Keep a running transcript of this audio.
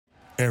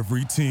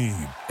Every team,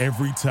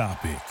 every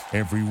topic,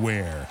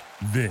 everywhere.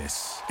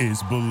 This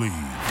is Believe.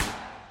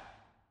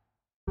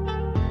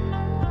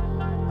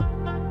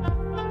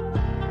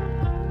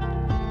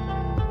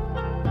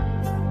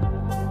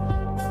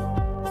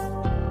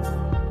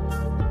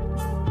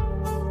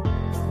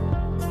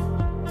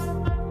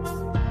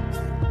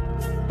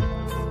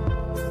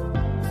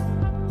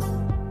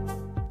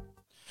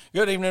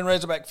 Good evening,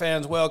 Razorback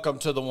fans. Welcome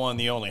to the one,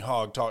 the only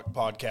Hog Talk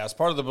podcast,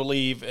 part of the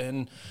Believe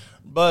and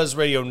Buzz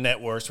Radio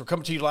Networks. We're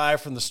coming to you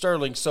live from the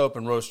Sterling Soap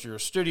and Roaster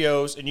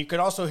Studios, and you can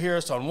also hear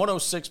us on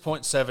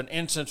 106.7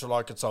 in Central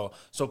Arkansas.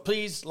 So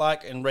please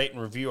like and rate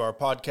and review our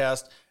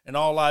podcast. And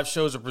all live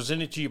shows are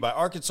presented to you by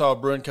Arkansas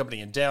Brewing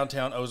Company in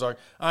downtown Ozark.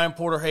 I am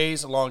Porter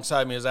Hayes.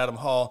 Alongside me is Adam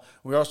Hall.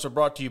 We're also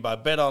brought to you by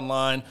Bet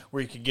Online,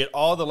 where you can get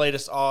all the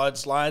latest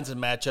odds, lines,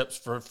 and matchups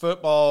for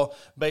football,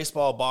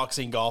 baseball,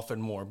 boxing, golf,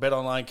 and more. Bet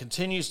Online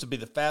continues to be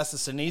the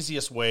fastest and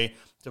easiest way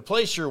to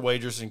place your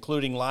wagers,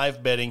 including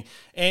live betting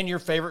and your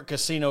favorite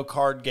casino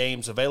card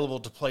games available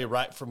to play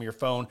right from your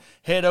phone.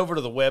 Head over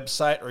to the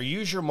website or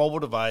use your mobile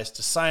device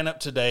to sign up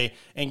today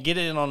and get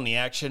in on the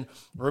action.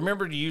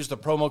 Remember to use the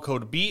promo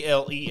code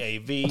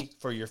BLEAV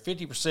for your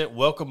 50%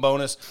 welcome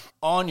bonus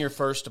on your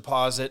first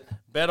deposit.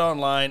 Bet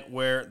Online,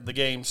 where the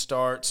game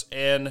starts.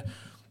 And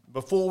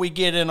before we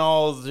get in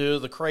all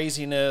the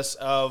craziness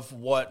of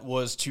what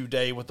was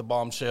today with the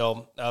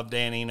bombshell of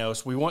Dan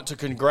Enos, we want to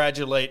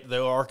congratulate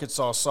the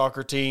Arkansas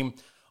soccer team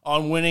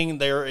on winning.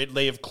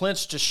 They have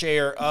clinched a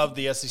share of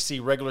the SEC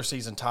regular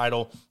season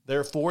title.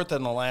 They're fourth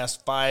in the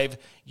last 5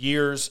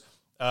 years.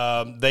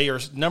 They are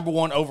number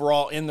one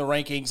overall in the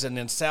rankings, and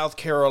then South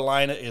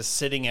Carolina is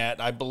sitting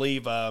at, I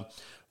believe,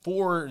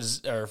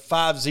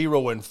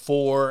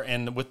 5-0-4,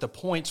 and with the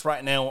points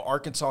right now,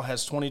 Arkansas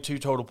has 22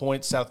 total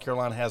points. South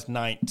Carolina has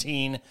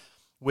 19.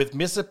 With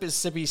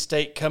Mississippi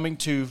State coming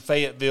to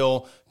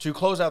Fayetteville to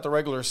close out the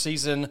regular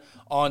season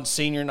on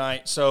senior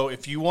night. So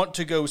if you want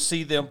to go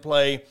see them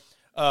play,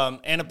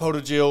 Anna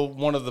Potagil,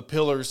 one of the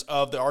pillars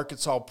of the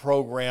Arkansas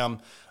program,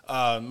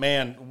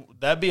 man,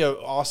 that'd be an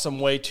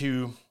awesome way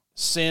to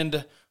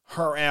send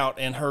her out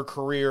in her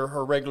career,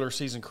 her regular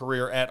season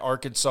career at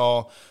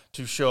Arkansas,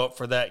 to show up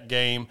for that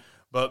game.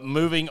 But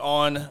moving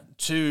on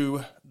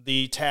to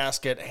the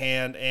task at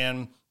hand,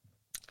 and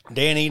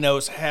Dan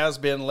Enos has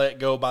been let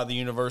go by the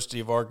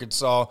University of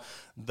Arkansas.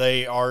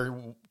 They are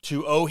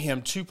to owe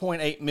him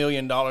 $2.8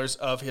 million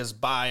of his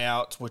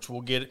buyout, which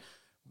we'll get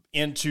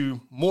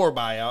into more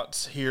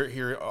buyouts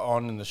here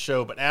on in the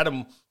show. But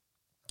Adam,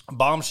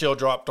 bombshell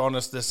dropped on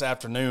us this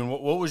afternoon.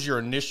 What was your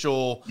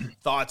initial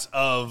thoughts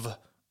of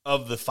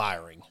the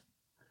firing?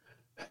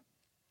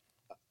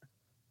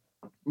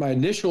 My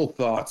initial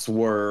thoughts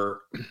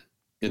were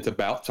it's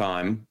about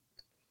time,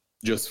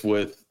 just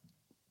with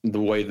the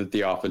way that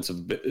the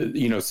offensive,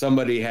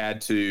 somebody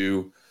had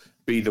to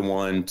be the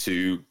one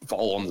to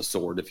fall on the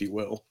sword, if you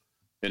will,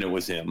 and it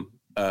was him.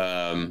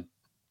 I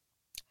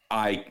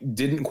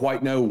didn't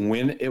quite know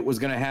when it was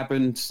going to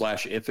happen /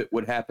 if it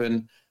would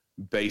happen,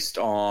 based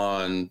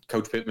on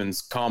Coach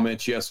Pittman's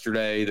comments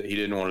yesterday that he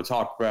didn't want to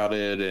talk about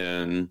it.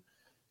 And,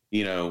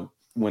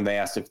 when they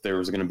asked if there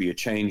was going to be a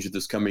change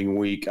this coming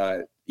week,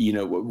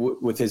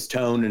 with his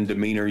tone and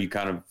demeanor, you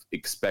kind of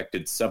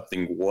expected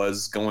something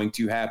was going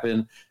to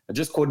happen. I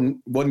just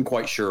wasn't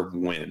quite sure of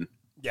when.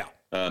 Yeah.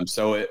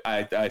 So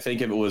I think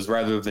if it was,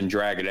 rather than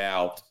drag it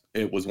out,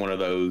 it was one of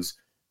those,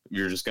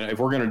 if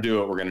we're going to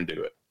do it, we're going to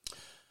do it.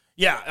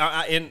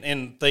 Yeah.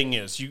 And thing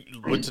is,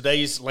 with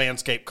today's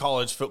landscape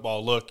college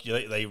football look,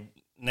 they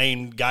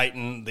named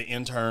Guyton the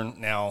intern.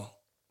 Now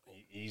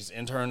he's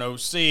intern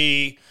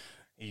OC.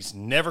 He's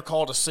never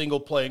called a single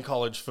play in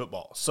college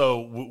football.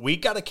 So we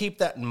got to keep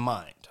that in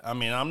mind. I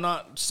mean, I'm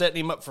not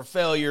setting him up for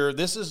failure.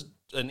 This is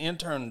an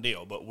intern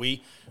deal, but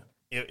we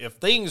got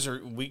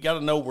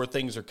to know where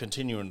things are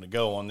continuing to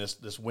go on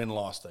this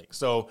win-loss thing.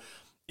 So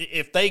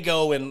if they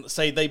go and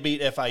say they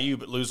beat FIU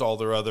but lose all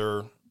their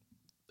other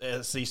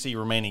SEC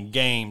remaining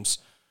games,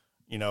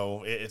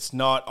 it's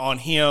not on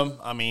him.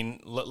 I mean,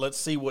 let's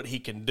see what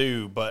he can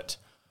do. But,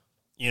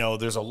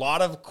 there's a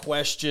lot of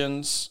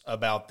questions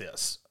about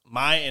this.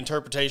 My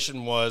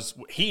interpretation was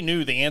he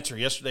knew the answer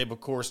yesterday, but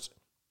of course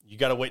you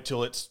got to wait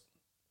till it's,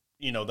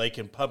 they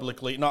can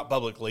not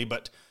publicly,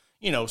 but,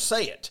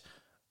 say it.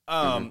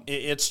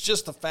 It's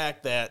just the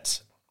fact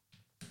that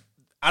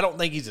I don't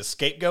think he's a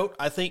scapegoat.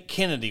 I think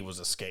Kennedy was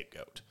a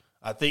scapegoat.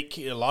 I think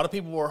a lot of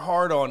people were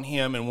hard on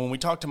him. And when we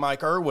talked to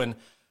Mike Irwin,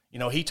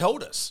 he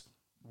told us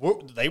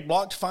they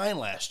blocked fine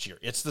last year.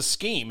 It's the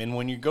scheme. And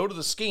when you go to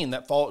the scheme,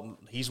 that fault,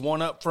 he's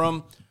one up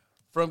from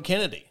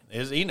Kennedy,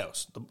 is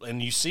Enos,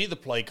 and you see the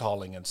play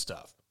calling and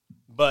stuff.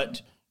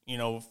 But,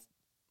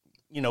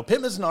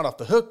 Pittman's not off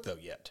the hook, though,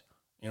 yet.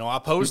 I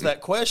posed that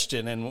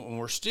question, and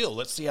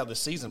let's see how the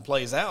season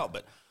plays out.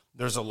 But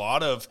there's a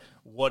lot of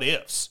what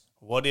ifs.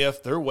 What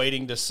if they're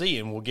waiting to see,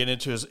 and we'll get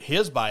into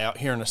his buyout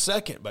here in a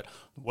second, but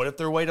what if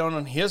they're waiting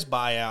on his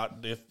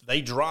buyout if they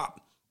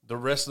drop the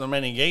rest of the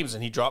remaining games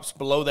and he drops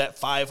below that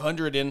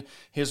 500 in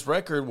his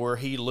record where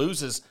he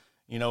loses,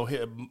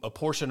 a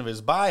portion of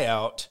his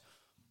buyout?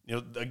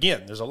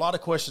 again, there's a lot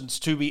of questions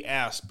to be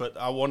asked, but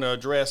I want to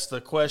address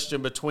the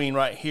question between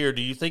right here.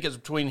 Do you think it's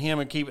between him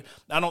and Keep?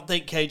 I don't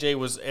think KJ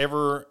was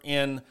ever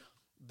in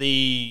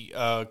the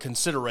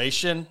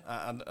consideration.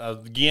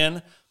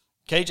 Again,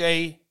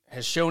 KJ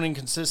has shown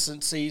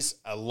inconsistencies.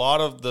 A lot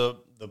of the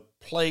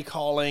play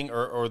calling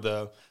or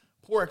the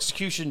poor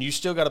execution, you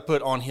still got to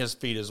put on his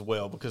feet as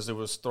well, because there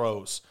was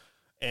throws.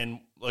 And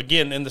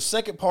again, in the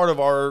second part of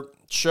our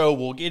show,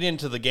 we'll get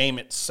into the game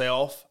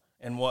itself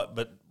and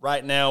but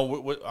right now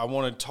I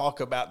want to talk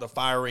about the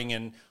firing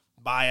and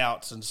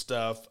buyouts and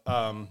stuff.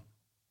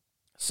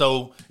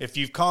 So if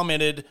you've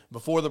commented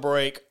before the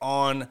break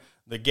on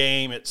the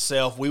game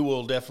itself, we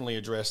will definitely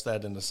address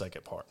that in the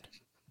second part.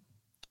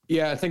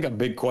 Yeah, I think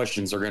big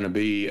questions are going to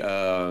be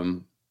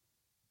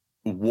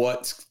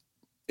what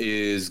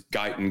is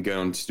Guyton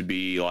going to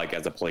be like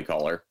as a play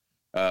caller?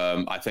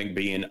 I think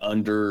being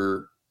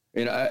under,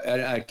 and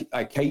I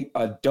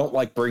don't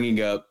like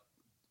bringing up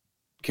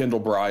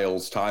Kendall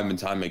Briles time and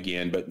time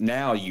again, but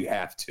now you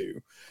have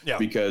to,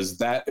 because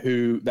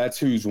that's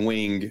whose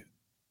wing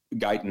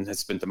Guyton has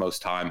spent the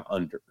most time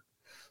under.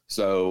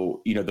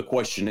 So, the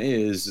question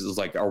is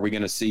like, are we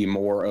going to see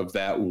more of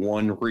that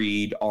one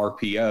read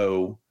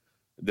RPO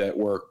that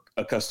we're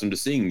accustomed to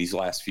seeing these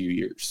last few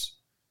years?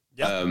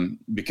 Yeah.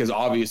 Because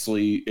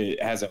obviously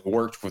it hasn't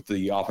worked with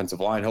the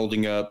offensive line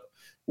holding up,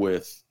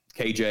 with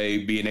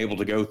KJ being able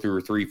to go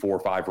through 3, 4,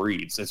 5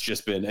 reads. It's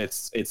just been,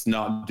 it's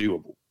not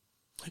doable.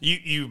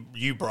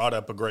 You brought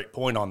up a great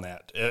point on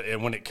that.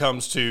 And when it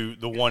comes to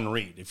the one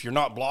read, if you're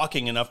not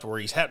blocking enough to where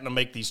he's having to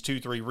make these 2,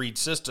 3 read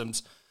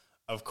systems,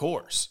 of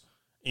course,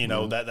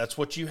 that's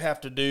what you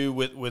have to do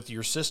with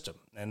your system.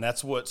 And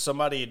that's what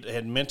somebody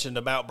had mentioned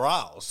about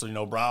Briles. So,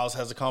 Briles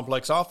has a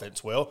complex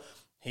offense. Well,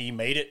 he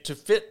made it to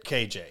fit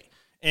KJ.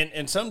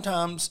 And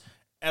sometimes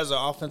as an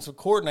offensive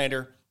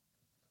coordinator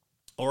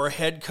or a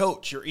head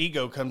coach, your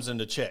ego comes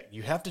into check.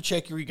 You have to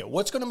check your ego.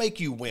 What's going to make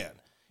you win?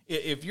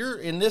 If you're,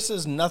 and this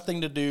has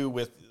nothing to do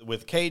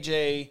with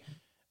KJ.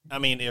 I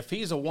mean, if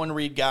he's a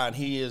one-read guy and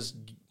he is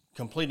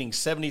completing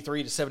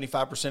 73 to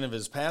 75% of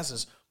his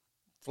passes,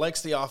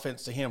 flex the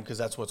offense to him, because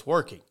that's what's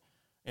working.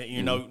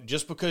 And,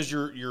 just because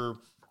you're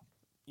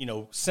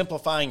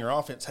simplifying your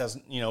offense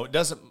it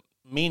doesn't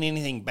mean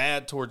anything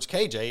bad towards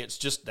KJ. It's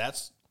just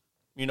that's,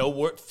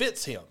 what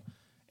fits him.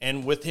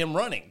 And with him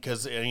running,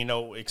 because,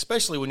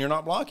 especially when you're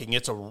not blocking,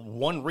 it's a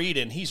one read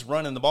and he's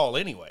running the ball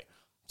anyway.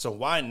 So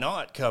why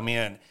not come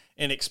in?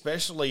 And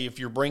especially if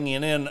you're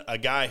bringing in a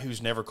guy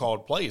who's never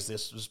called plays,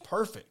 this is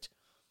perfect.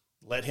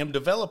 Let him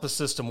develop a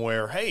system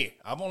where, hey,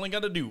 I've only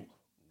got to do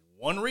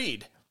one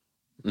read.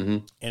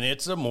 Mm-hmm. And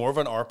it's more of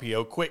an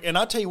RPO quick. And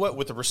I'll tell you what,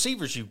 with the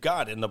receivers you've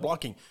got in the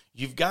blocking,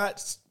 you've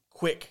got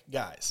quick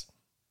guys.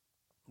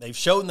 They've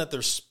shown that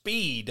their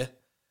speed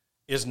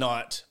is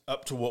not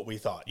up to what we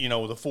thought,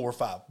 the 4 or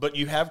 5. But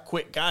you have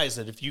quick guys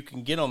that if you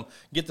can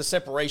get the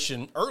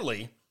separation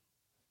early,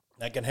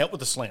 that can help with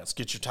the slants,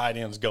 get your tight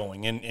ends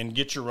going, and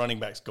get your running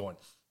backs going.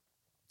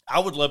 I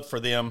would love for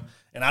them,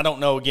 and I don't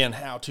know, again,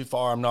 how too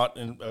far. I'm not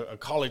a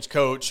college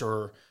coach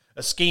or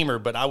a schemer,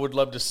 but I would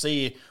love to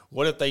see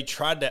what if they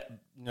tried that,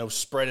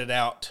 spread it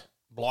out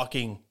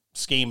blocking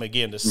scheme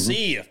again to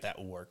see if that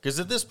will work. Because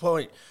at this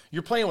point,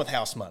 you're playing with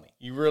house money.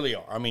 You really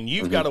are. I mean,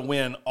 you've got to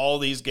win all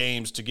these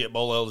games to get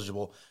bowl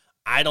eligible.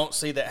 I don't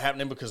see that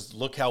happening, because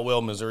look how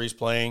well Missouri's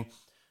playing.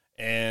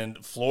 And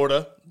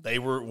Florida, they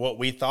were what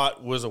we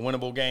thought was a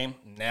winnable game.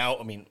 Now,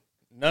 I mean,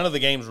 none of the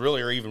games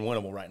really are even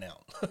winnable right now.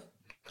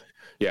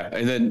 Yeah,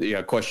 and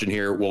then question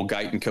here, will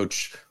Guyton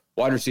coach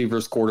wide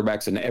receivers,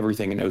 quarterbacks, and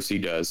everything an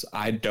OC does?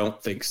 I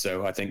don't think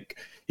so. I think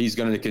he's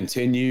going to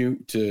continue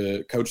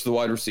to coach the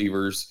wide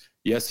receivers.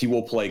 Yes, he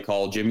will play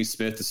call. Jimmy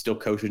Smith is still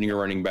coaching your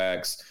running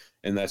backs,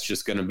 and that's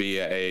just going to be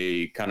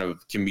a kind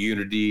of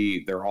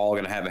community. They're all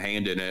going to have a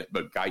hand in it,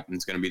 but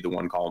Guyton's going to be the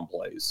one calling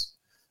plays.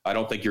 I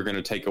don't think you're going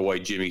to take away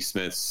Jimmy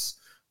Smith's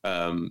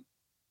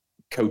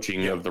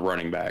coaching of the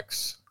running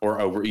backs or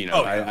over.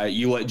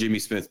 You let Jimmy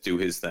Smith do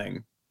his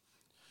thing.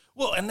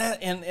 Well, and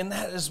that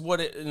is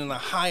what in the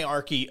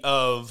hierarchy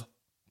of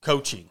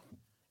coaching.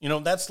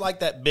 That's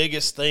like that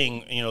biggest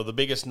thing. The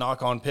biggest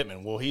knock on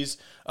Pittman. Well, he's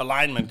a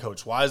lineman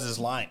coach. Why is his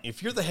line?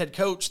 If you're the head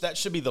coach, that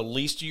should be the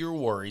least of your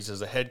worries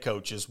as a head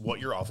coach, is what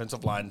your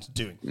offensive line is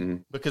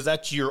doing, because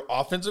that's your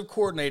offensive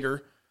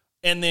coordinator.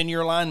 And then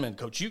your lineman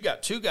coach, you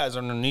got 2 guys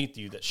underneath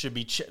you that should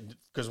be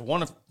because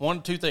one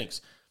of 2 things.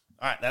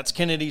 All right, that's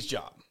Kennedy's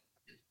job.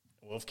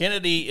 Well, if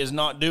Kennedy is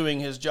not doing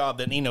his job,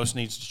 then Enos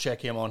needs to check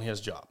him on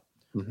his job.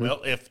 Mm-hmm.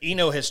 Well, if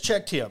Eno has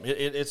checked him,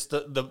 it's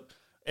the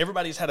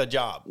everybody's had a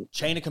job,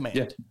 chain of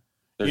command.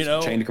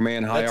 Yeah. Chain of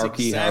command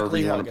hierarchy, exactly however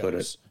you want to put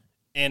it.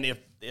 And if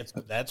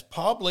that's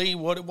probably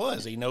what it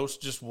was. Enos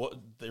just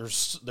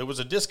there was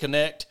a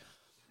disconnect.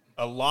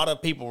 A lot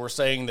of people were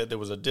saying that there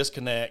was a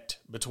disconnect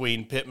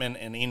between Pittman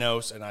and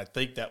Enos, and I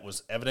think that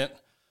was evident.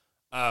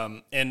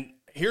 And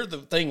here the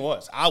thing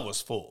was, I was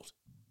fooled,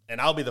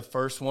 and I'll be the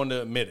first one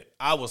to admit it.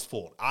 I was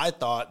fooled. I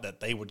thought that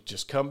they would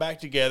just come back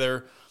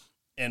together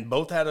and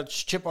both had a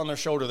chip on their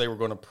shoulder. They were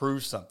going to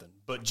prove something.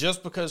 But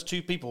just because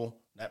two people,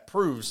 that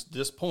proves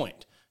this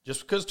point.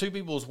 Just because two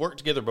people has worked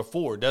together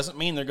before doesn't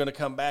mean they're going to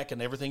come back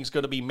and everything's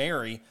going to be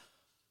merry,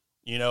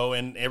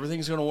 and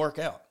everything's going to work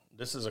out.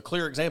 This is a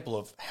clear example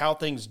of how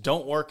things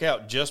don't work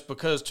out just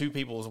because two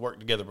people has worked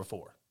together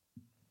before.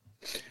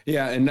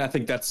 Yeah, and I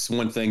think that's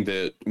one thing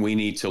that we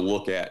need to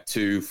look at,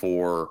 too,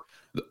 for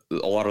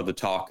a lot of the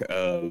talk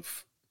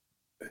of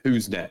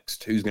who's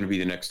next, who's going to be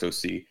the next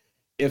OC.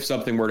 If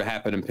something were to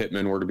happen and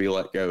Pittman were to be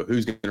let go,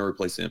 who's going to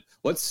replace him?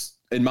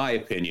 In my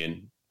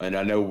opinion, and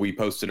I know we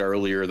posted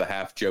earlier the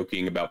half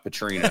joking about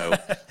Petrino,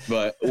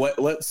 but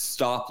let's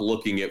stop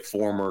looking at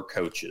former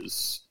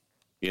coaches.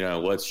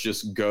 Let's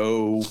just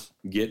go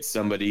get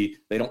somebody.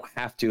 They don't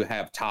have to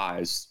have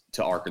ties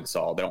to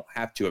Arkansas. They don't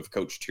have to have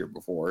coached here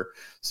before.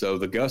 So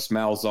the Gus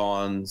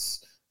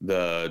Malzahns,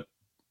 the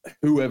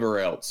whoever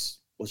else,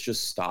 let's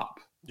just stop.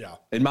 Yeah.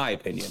 In my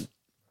opinion.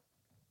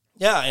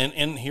 Yeah,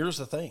 and here's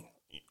the thing.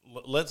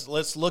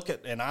 Let's look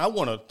at, and I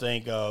want to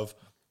think of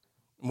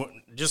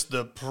just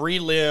the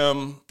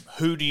prelim,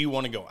 who do you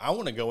want to go? I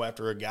want to go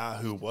after a guy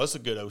who was a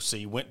good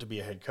OC, went to be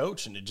a head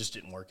coach, and it just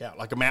didn't work out,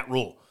 like a Matt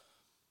Rule.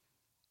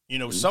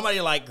 Somebody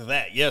like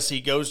that. Yes,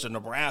 he goes to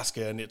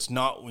Nebraska, and it's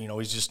not,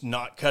 he's just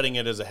not cutting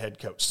it as a head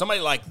coach. Somebody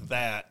like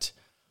that,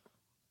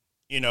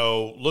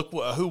 look,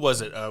 who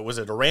was it? Was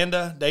it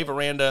Aranda? Dave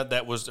Aranda?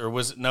 No, it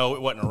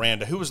wasn't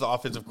Aranda. Who was the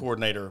offensive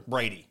coordinator?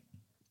 Brady.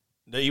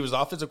 He was the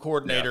offensive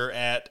coordinator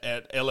at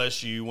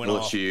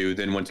LSU.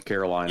 Then went to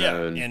Carolina.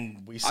 Yeah,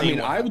 and we see.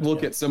 I would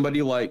look at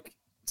somebody like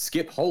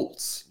Skip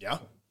Holtz. Yeah.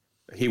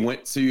 He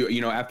went to,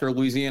 after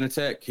Louisiana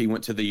Tech, he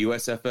went to the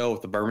USFL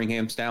with the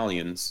Birmingham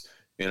Stallions.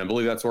 And I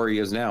believe that's where he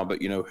is now.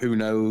 But, who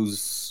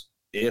knows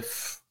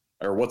if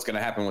or what's going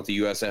to happen with the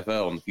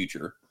USFL in the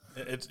future.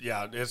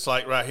 It's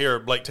like right here,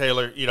 Blake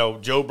Taylor,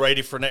 Joe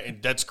Brady for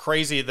that's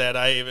crazy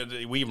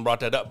that we even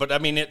brought that up. But I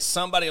mean, it's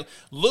somebody.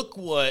 Look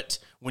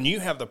when you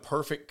have the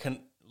perfect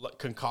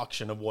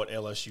concoction of what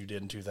LSU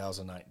did in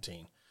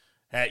 2019.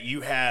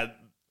 You had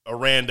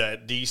Aranda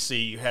at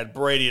DC, you had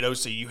Brady at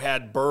OC, you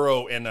had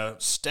Burrow and a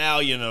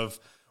stallion of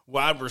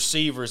wide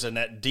receivers and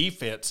that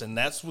defense, and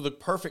that's the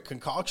perfect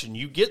concoction.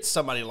 You get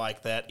somebody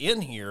like that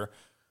in here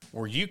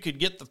where you could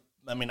get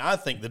I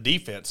think the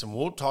defense, and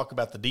we'll talk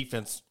about the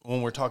defense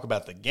when we're talking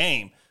about the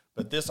game,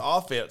 but this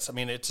offense,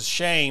 it's a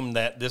shame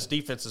that this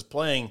defense is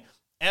playing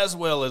as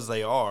well as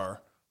they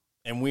are,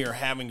 and we are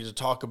having to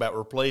talk about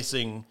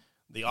replacing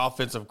the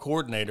offensive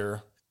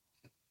coordinator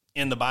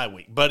in the bye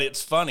week. But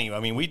it's funny.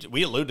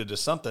 We alluded to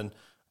something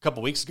a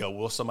couple weeks ago.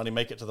 Will somebody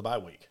make it to the bye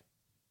week?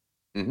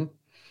 Mm-hmm.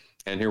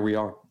 And here we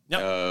are.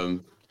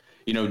 Yep.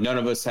 None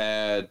of us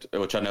had,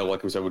 which I know,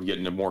 like we said, we'd get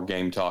into more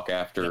game talk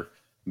after, yep.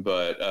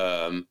 But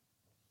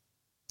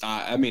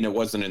it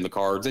wasn't in the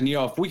cards. And,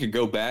 if we could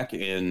go back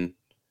and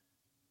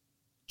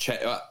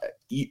check,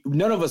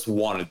 none of us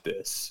wanted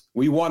this.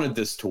 We wanted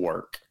this to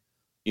work,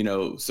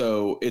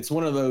 so it's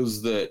one of those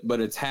but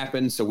it's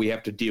happened. So we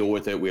have to deal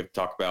with it. We have to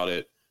talk about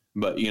it.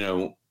 But,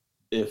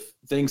 if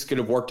things could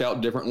have worked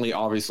out differently,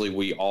 obviously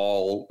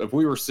if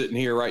we were sitting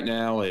here right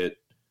now at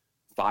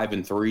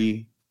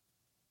 5-3,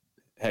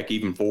 heck,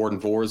 even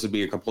 4-4, would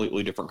be a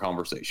completely different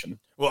conversation.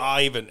 Well,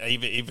 I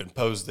even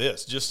pose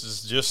this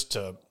just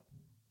to,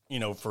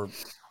 for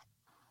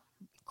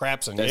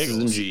craps and giggles. S's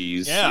and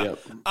G's. Yeah.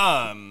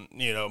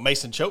 Yep.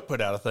 Mason Choate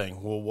put out a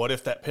thing. Well, what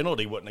if that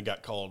penalty wouldn't have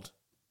got called?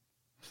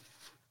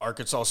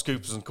 Arkansas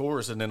scoops and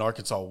scores, and then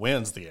Arkansas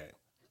wins the game.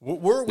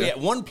 Where are we at?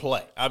 One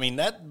play.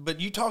 But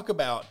you talk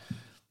about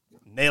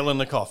nail in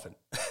the coffin.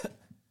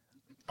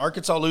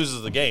 Arkansas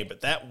loses the game,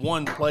 but that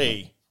one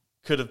play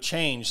could have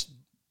changed.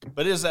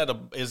 But is that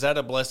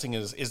a blessing?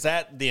 Is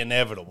that the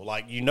inevitable?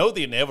 Like,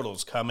 the inevitable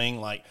is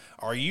coming. Like,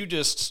 are you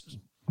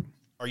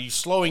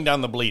slowing down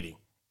the bleeding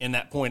in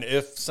that point?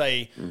 If,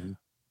 say,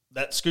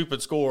 that scoop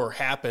and score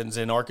happens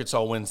and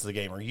Arkansas wins the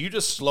game, are you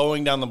just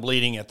slowing down the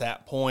bleeding at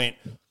that point?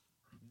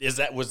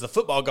 Was the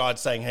football god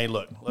saying, hey,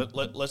 look,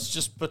 let's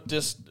just put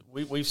this,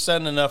 we've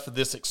said enough of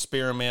this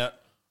experiment.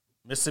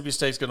 Mississippi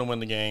State's going to win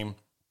the game,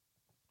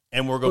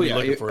 and we're going to be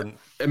looking for it.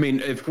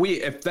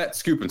 If that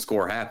scoop and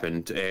score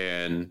happened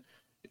and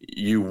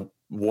you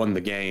won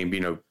the game,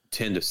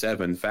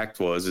 10-7,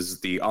 fact is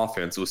the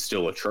offense was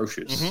still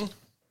atrocious. Mm-hmm.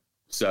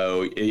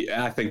 So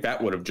I think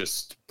that would have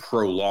just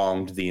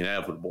prolonged the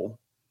inevitable.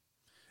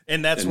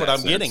 And that's what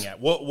I'm getting at.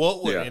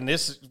 And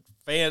this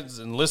fans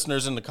and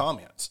listeners in the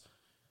comments.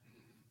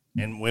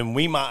 And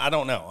when I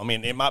don't know.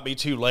 It might be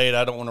too late.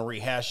 I don't want to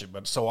rehash it,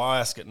 but so I'll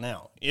ask it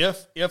now.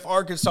 If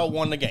Arkansas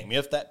won the game,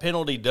 if that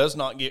penalty does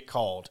not get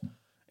called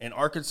and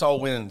Arkansas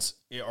wins,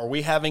 are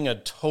we having a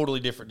totally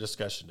different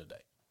discussion today?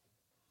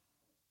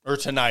 Or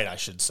tonight, I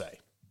should say.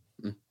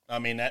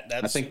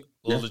 That's a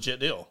legit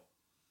deal.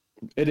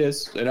 It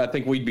is. And I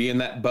think we'd be in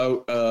that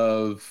boat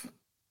of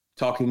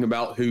talking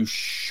about who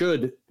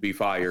should be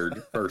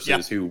fired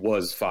versus who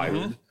was fired.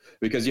 Mm-hmm.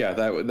 Because,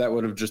 that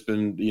would have just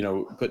been,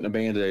 putting a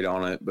Band-Aid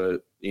on it.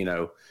 But,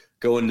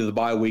 go into the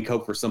bye week,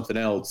 hope for something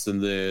else.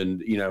 And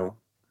then,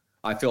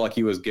 I feel like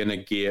he was going to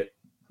get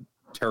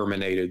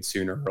terminated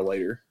sooner or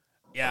later.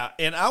 Yeah,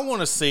 and I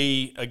want to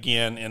see,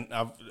 again, and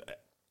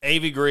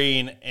Avi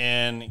Green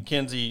and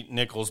Kenzie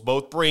Nichols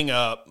both bring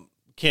up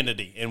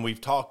Kennedy, and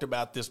we've talked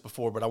about this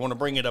before, but I want to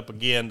bring it up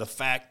again, the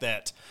fact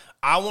that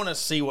I want to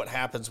see what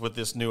happens with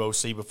this new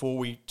OC before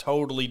we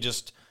totally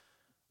just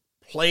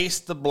place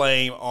the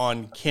blame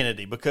on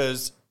Kennedy,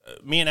 because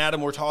me and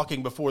Adam were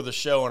talking before the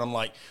show, and I'm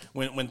like,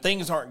 when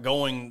things aren't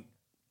going,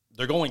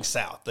 they're going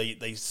south.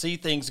 They see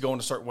things going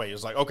a certain way.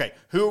 It's like, okay,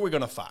 who are we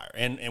going to fire?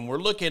 And we're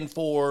looking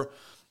for,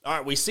 all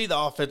right, we see the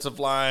offensive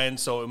line,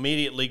 so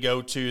immediately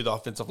go to the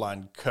offensive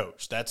line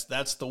coach.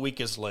 That's the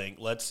weakest link.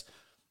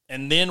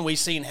 And then we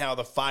seen how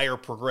the fire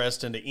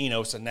progressed into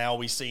Enos, and now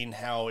we seen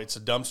how it's a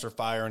dumpster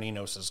fire and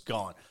Enos is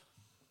gone.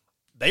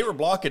 They were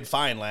blocking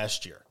fine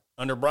last year.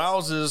 Under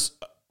Browse's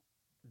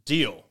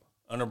deal,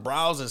 under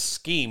Browse's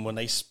scheme, when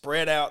they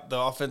spread out the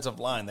offensive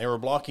line, they were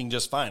blocking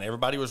just fine.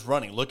 Everybody was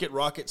running. Look at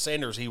Rocket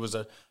Sanders. He was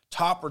a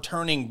top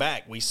returning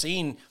back. We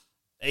seen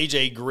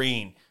A.J.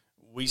 Green.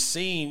 We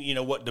seen,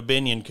 what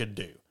DeBinion could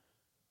do.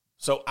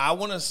 So I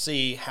want to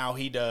see how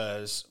he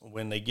does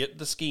when they get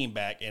the scheme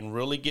back and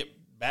really get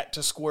back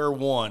to square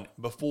one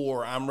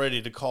before I'm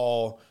ready to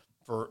call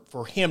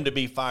for him to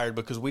be fired,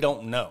 because we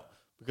don't know.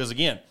 Because,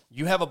 again,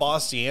 you have a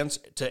boss to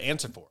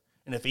answer for.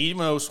 And if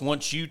Enos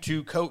wants you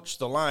to coach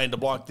the line to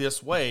block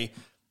this way,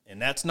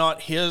 and that's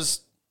not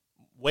his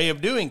way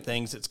of doing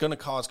things, it's going to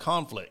cause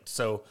conflict.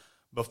 So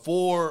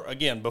before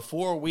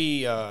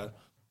we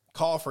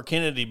call for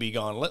Kennedy to be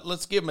gone,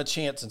 let's give him a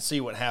chance and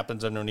see what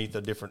happens underneath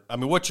the different. I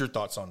mean, what's your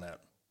thoughts on that?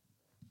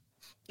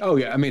 Oh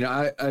yeah, I mean,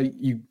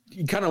 you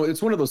kind of,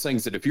 it's one of those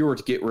things that if you were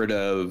to get rid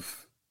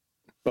of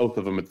both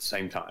of them at the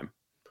same time,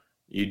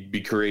 you'd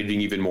be creating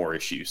even more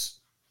issues.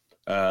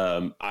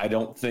 I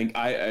don't think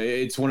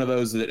it's one of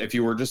those that if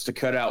you were just to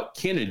cut out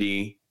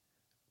Kennedy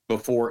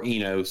before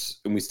Enos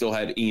and we still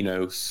had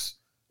Enos,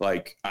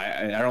 like,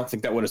 I don't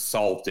think that would have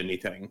solved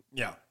anything.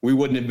 Yeah. We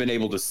wouldn't have been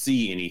able to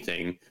see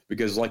anything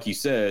because, like you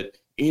said,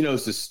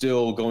 Enos is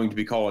still going to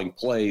be calling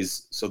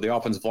plays, so the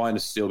offensive line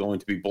is still going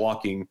to be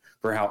blocking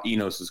for how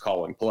Enos is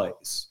calling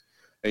plays.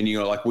 And,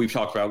 like we've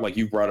talked about, like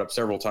you've brought up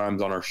several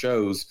times on our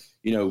shows,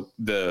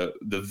 the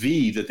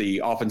V that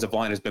the offensive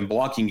line has been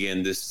blocking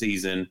in this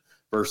season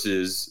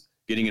versus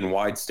getting in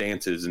wide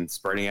stances and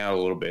spreading out a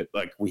little bit.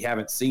 Like, we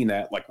haven't seen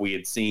that like we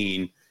had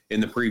seen in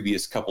the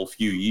previous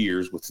few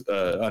years with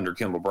under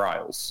Kendall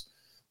Briles.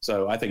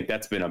 So I think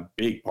that's been a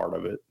big part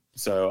of it.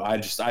 So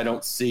I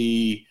don't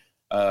see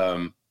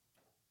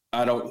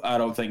I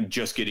don't think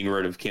just getting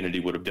rid of Kennedy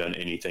would have done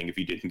anything if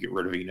you didn't get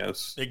rid of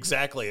Enos.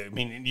 Exactly. I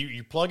mean,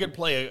 you plug and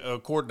play a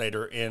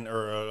coordinator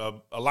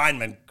or a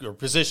lineman or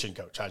position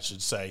coach, I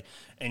should say,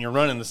 and you're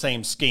running the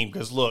same scheme.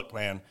 Because look,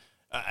 man,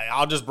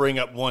 I'll just bring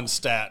up one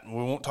stat, and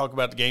we won't talk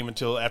about the game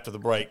until after the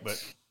break.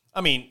 But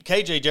I mean,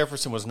 KJ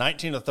Jefferson was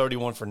 19 of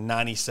 31 for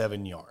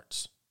 97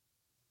 yards.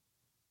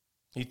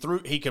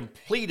 He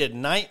completed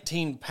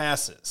 19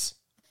 passes.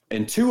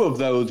 And 2 of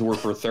those were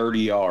for 30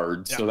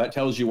 yards, yeah. So that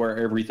tells you where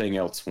everything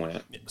else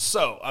went.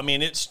 So, I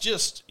mean, it's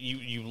just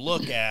you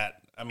look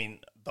at, I mean,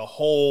 the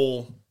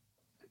whole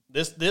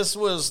this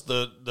was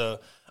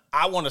the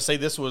I want to say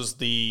this was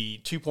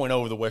the 2.0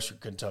 of the Western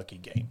Kentucky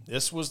game.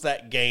 This was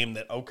that game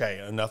that,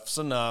 okay, enough's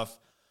enough.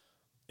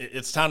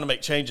 It's time to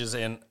make changes.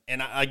 And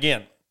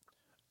again,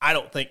 I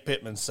don't think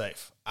Pittman's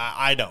safe.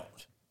 I don't.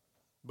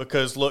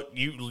 Because, look,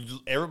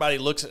 everybody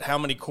looks at how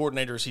many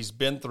coordinators he's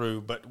been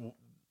through, but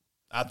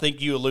I think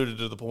you alluded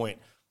to the point.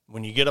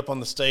 When you get up on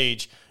the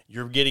stage,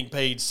 you're getting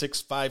paid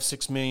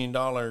 $6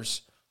 million.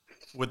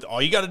 With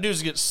all you got to do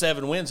is get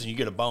 7 wins and you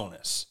get a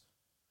bonus.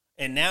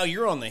 And now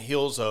you're on the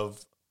heels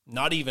of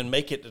not even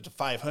make it to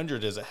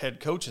 500 as a head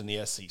coach in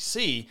the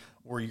SEC,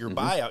 where your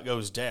buyout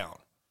goes down.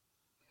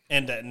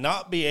 And to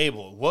not be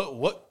able,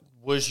 what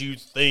was you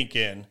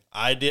thinking?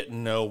 I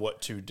didn't know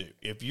what to do.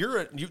 If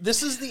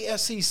this is the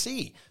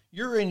SEC.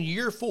 You're in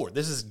year 4.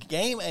 This is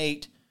game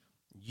 8,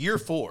 year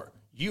 4.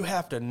 You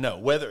have to know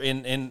whether,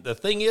 and the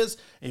thing is,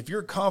 if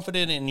you're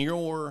confident in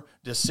your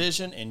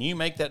decision and you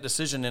make that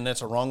decision and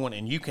it's a wrong one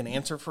and you can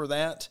answer for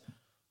that,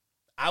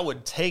 I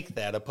would take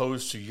that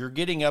opposed to you're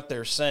getting up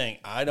there saying,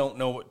 I don't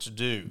know what to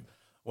do.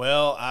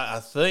 Well, I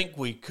think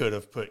we could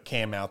have put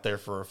Cam out there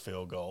for a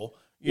field goal.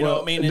 You know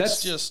what I mean?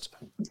 It's just.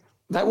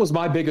 That was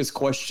my biggest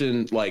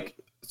question. Like,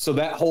 so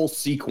that whole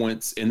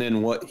sequence and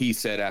then what he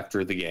said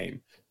after the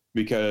game,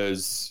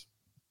 because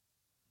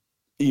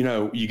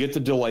you get the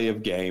delay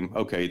of game.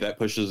 Okay, that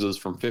pushes us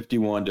from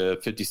 51 to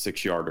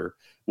 56-yarder,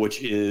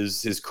 which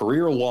is his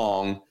career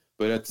long.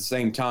 But at the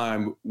same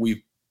time,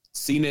 we've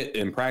seen it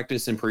in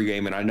practice and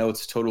pregame, and I know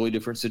it's a totally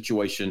different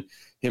situation,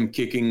 him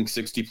kicking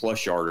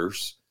 60-plus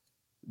yarders.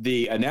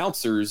 The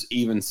announcers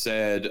even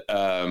said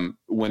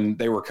when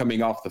they were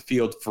coming off the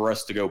field for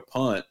us to go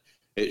punt,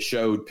 it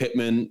showed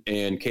Pittman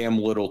and Cam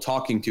Little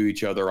talking to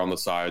each other on the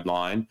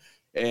sideline.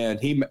 And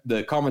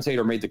the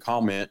commentator made the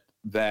comment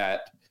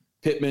that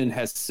Pittman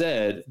has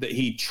said that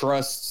he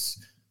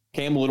trusts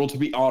Cam Little to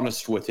be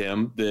honest with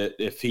him, that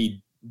if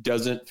he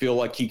doesn't feel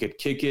like he could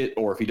kick it,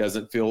 or if he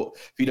doesn't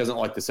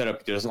like the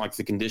setup, he doesn't like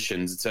the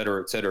conditions, et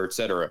cetera, et cetera, et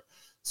cetera.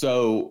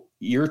 So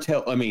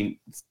hearing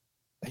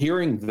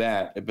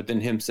that, but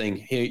then him saying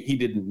he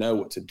didn't know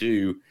what to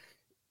do,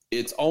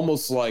 it's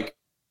almost like,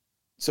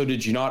 so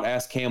did you not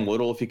ask Cam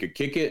Little if he could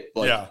kick it?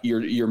 Like,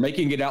 you're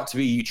making it out to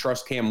be you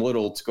trust Cam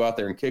Little to go out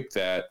there and kick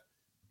that,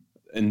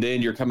 and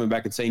then you're coming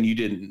back and saying you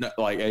didn't.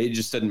 Like, it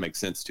just doesn't make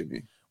sense to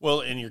me.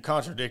 Well, and you're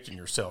contradicting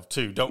yourself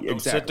too. Don't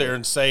sit there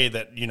and say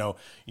that,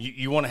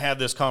 you want to have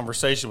this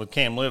conversation with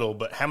Cam Little,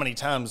 but how many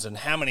times and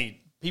how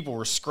many people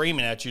were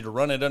screaming at you to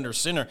run it under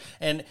center?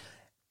 And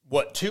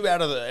two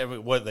out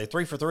of they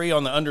 3 for 3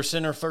 on the under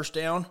center first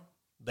down?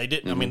 They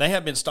didn't. Mm-hmm. I mean, they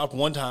have been stopped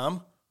one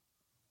time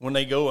when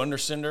they go under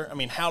center. I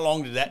mean, how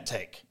long did that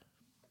take?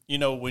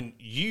 I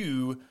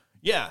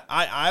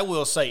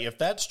will say, if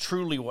that's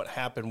truly what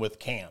happened with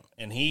Cam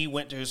and he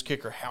went to his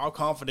kicker, how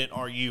confident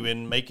are you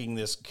in making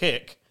this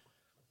kick?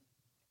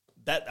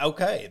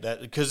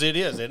 Because it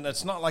is, and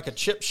it's not like a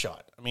chip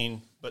shot. I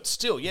mean, but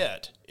still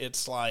yet,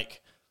 it's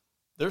like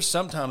there's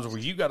sometimes where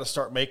you got to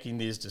start making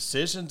these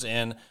decisions,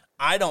 and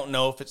I don't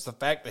know if it's the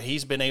fact that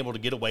he's been able to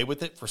get away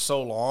with it for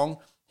so long.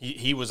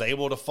 He was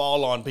able to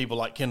fall on people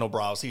like Kendall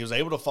Browse. He was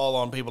able to fall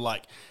on people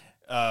like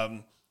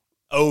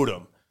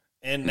Odom.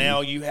 And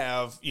now you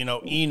have,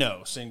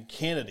 Enos and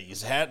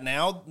Kennedy's.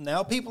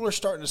 Now people are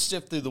starting to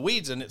sift through the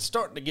weeds, and it's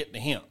starting to get to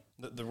him.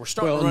 We're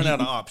starting to run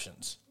out of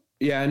options.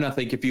 Yeah, and I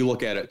think if you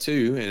look at it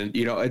too, and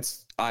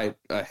I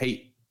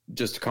hate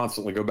just to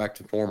constantly go back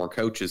to former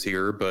coaches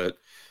here, but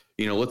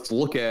let's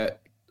look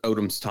at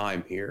Odom's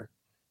time here.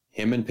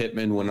 Him and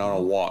Pittman went on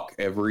a walk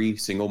every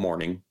single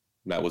morning.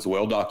 That was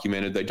well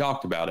documented. They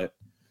talked about it.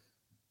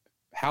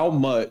 How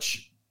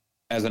much,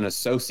 as an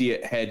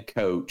associate head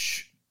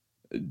coach,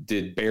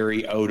 did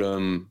Barry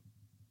Odom?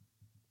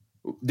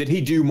 Did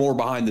he do more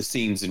behind the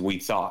scenes than we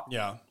thought?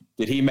 Yeah.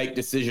 Did he make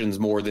decisions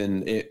more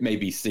than it may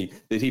be seen?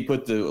 Did he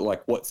put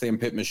what Sam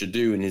Pittman should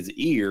do in his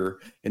ear,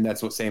 and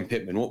that's what Sam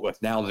Pittman went with?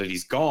 Now that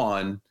he's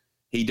gone,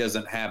 he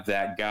doesn't have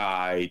that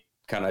guy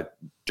kind of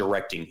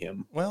directing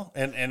him. Well,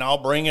 and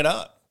I'll bring it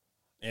up,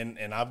 and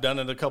I've done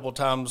it a couple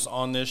times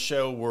on this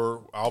show where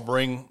I'll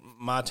bring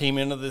my team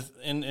into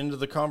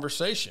the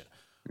conversation.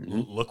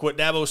 Mm-hmm. Look what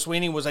Dabo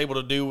Swinney was able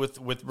to do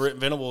with Brent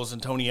Venables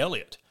and Tony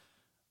Elliott.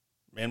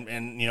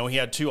 And he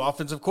had two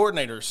offensive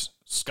coordinators,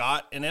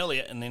 Scott and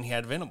Elliott, and then he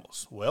had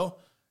Venables. Well,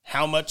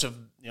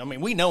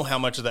 we know how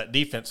much of that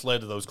defense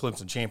led to those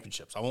Clemson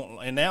championships.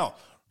 And now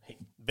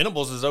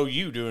Venables is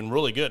OU doing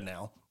really good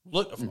now.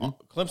 Look,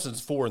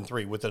 Clemson's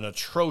 4-3 with an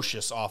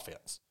atrocious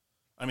offense.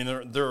 I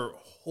mean, they're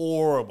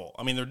horrible.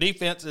 I mean, their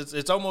defense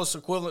it's almost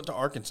equivalent to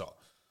Arkansas.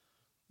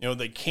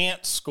 They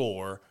can't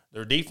score.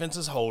 Their defense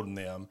is holding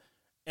them.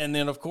 And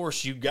then, of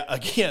course, you got,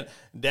 again,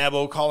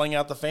 Dabo calling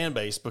out the fan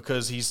base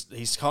because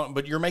he's calling,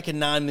 but you're making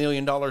 $9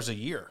 million a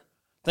year.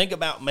 Think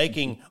about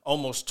making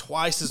almost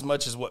twice as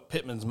much as what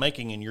Pittman's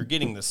making, and you're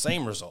getting the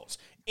same results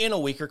in a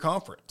weaker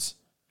conference.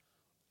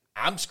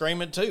 I'm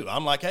screaming too.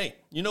 I'm like, hey,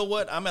 you know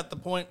what? I'm at the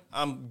point,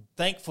 I'm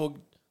thankful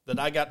that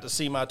I got to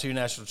see my 2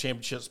 national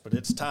championships, but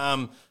it's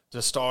time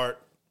to start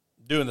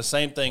doing the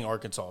same thing,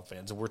 Arkansas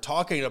fans. And we're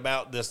talking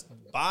about this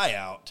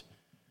buyout,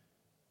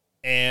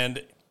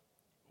 and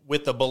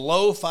with the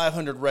below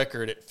 500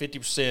 record at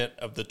 50%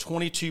 of the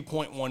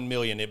 $22.1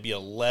 million, it'd be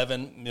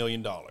 $11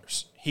 million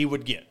he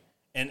would get.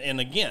 And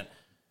again,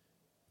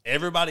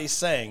 everybody's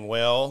saying,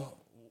 well,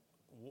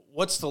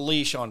 what's the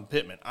leash on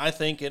Pittman? I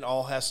think it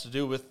all has to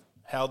do with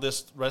how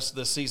this rest of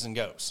the season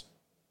goes.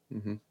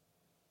 Mm-hmm.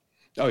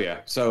 Oh,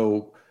 yeah.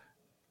 So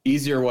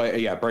easier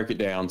way, break it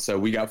down. So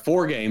we got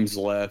 4 games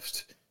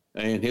left,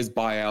 and his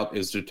buyout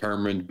is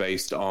determined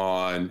based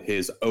on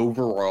his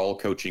overall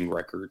coaching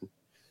record.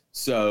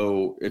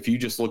 So if you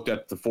just looked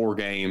at the 4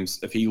 games,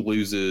 if he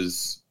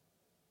loses,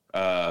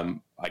 I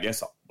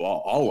guess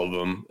all of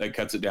them, that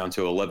cuts it down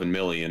to $11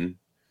 million.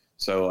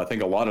 So I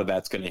think a lot of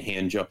that's going to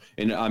hinge up.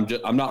 And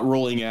I'm not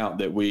ruling out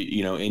that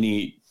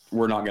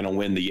we're not going to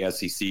win the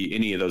SEC,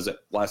 any of those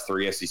last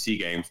 3 SEC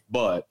games,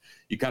 but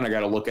you kind of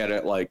got to look at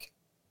it like,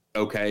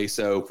 okay,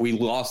 so if we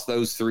lost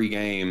those 3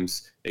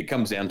 games, it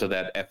comes down to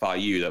that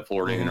FIU, that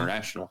Florida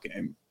International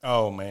game.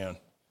 Oh man.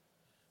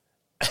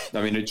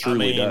 I mean, it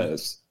truly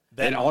does.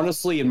 And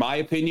honestly, in my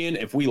opinion,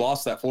 if we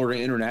lost that Florida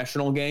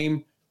International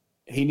game,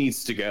 he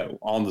needs to go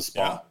on the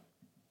spot. Yeah.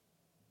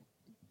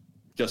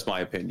 Just my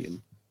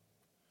opinion.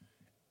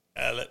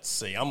 Let's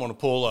see. I'm going to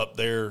pull up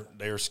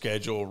their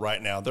schedule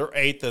right now. They're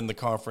 8th in the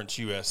Conference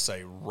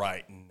USA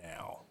right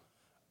now.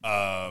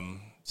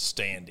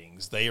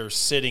 Standings. They are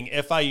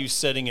FIU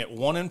sitting at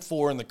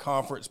 1-4 in the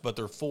conference, but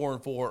they're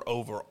 4-4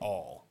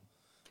 overall.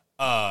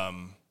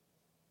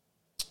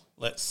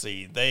 Let's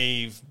see.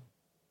 They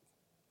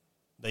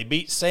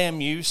beat Sam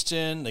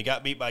Houston. They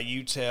got beat by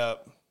UTEP.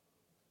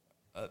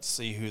 Let's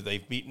see who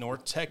they've beat.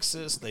 North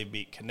Texas. They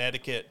beat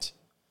Connecticut.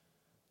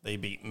 They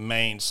beat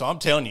Maine. So I'm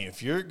telling you,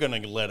 if you're going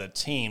to let a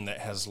team that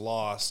has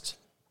lost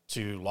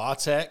to La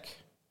Tech,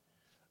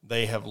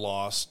 they have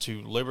lost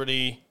to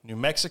Liberty, New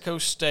Mexico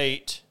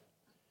State,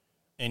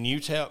 and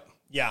UTEP,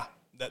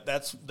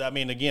 that's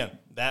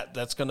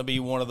going to be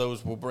one of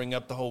those. We'll bring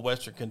up the whole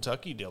Western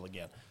Kentucky deal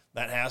again.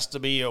 That has to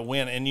be a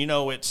win. And,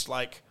 it's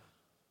like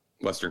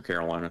Western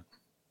Carolina.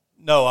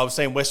 No, I was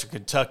saying Western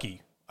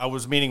Kentucky. I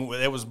was meaning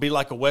it would be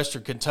like a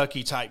Western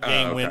Kentucky type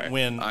game okay.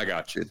 when I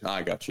got you.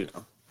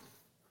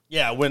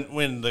 Yeah,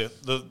 when the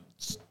third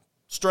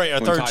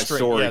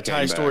string,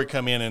 Ty Story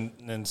come in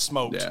and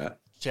smoked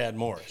Chad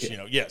Morris.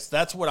 Yeah. Yes,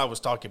 that's what I was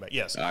talking about.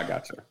 Yes, I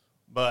got you.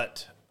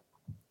 But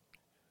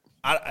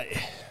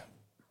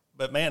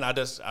man,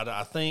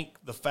 I think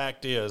the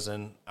fact is,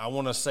 and I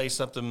want to say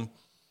something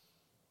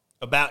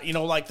about,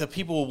 like the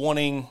people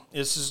wanting,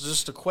 this is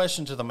just a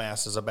question to the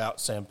masses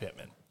about Sam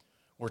Pittman.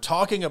 We're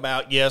talking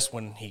about, yes,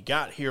 when he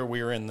got here,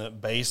 we were in the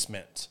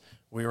basement.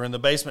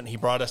 He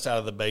brought us out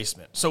of the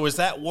basement. So is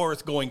that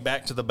worth going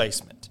back to the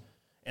basement?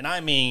 And I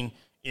mean,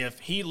 if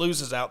he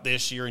loses out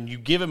this year and you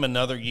give him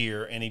another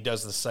year and he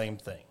does the same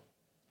thing,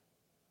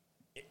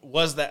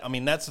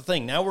 that's the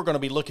thing. Now we're going to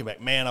be looking back,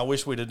 man, I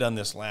wish we'd have done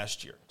this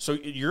last year. So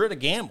you're at a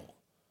gamble.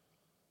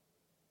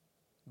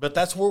 But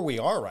that's where we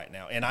are right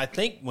now. And I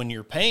think when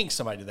you're paying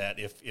somebody that,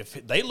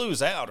 if they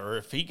lose out or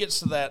if he gets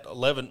to that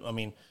 11,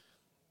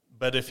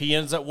 but if he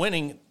ends up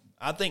winning,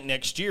 I think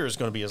next year is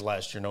going to be his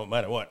last year no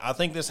matter what. I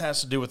think this has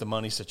to do with the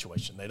money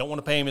situation. They don't want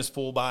to pay him his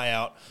full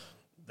buyout.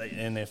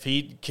 And if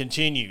he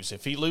continues,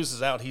 if he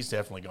loses out, he's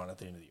definitely gone at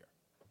the end of the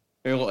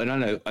year. Well, and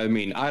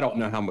I don't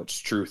know how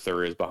much truth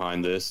there is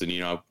behind this.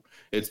 And,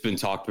 it's been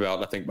talked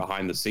about, I think,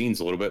 behind the scenes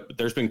a little bit. But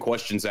there's been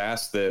questions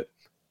asked that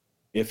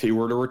if he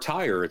were to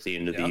retire at the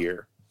end of the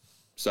year.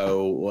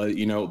 So,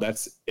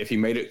 that's if he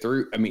made it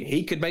through.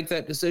 He could make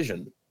that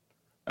decision.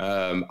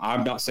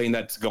 I'm not saying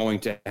that's going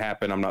to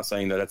happen. I'm not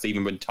saying that that's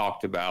even been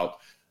talked about.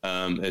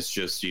 It's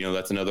just,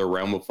 that's another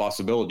realm of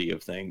possibility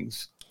of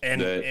things.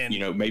 And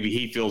maybe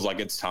he feels like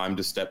it's time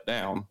to step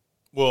down.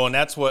 Well, and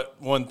that's what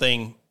one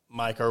thing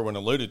Mike Irwin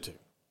alluded to.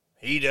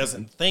 He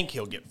doesn't think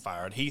he'll get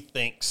fired. He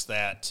thinks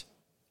that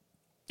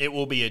it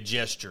will be a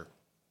gesture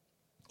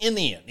in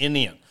the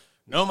end,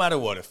 no matter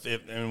what,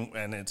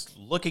 and it's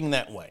looking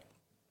that way.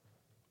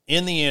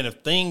 In the end, if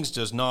things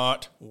does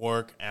not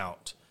work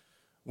out,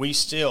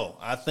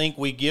 I think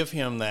we give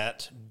him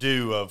that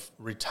due of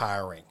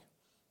retiring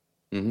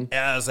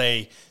as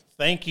a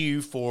thank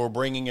you for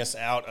bringing us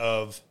out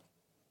of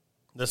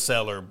the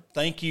cellar.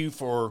 Thank you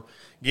for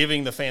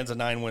giving the fans a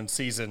 9-win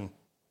season,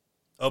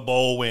 a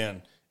bowl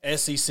win,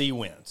 SEC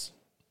wins.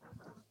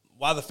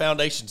 While the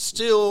foundation's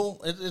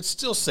it's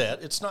still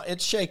set.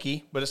 It's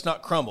shaky, but it's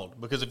not crumbled.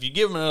 Because if you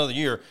give them another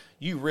year,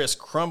 you risk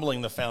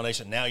crumbling the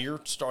foundation. Now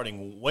you're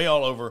starting way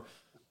all over,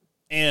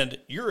 and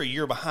you're a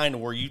year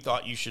behind where you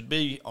thought you should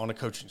be on a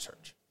coaching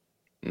search.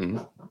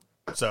 Mm-hmm.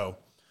 So,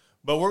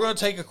 but we're going to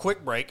take a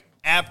quick break.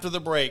 After the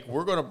break,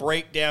 we're going to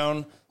break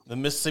down the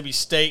Mississippi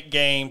State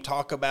game,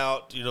 talk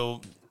about,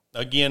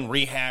 again,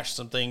 rehash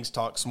some things,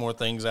 talk some more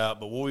things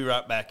out. But we'll be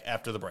right back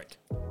after the break.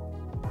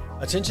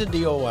 Attention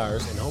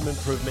DIYers and home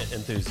improvement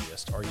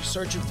enthusiasts. Are you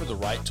searching for the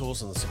right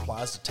tools and the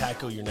supplies to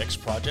tackle your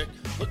next project?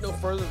 Look no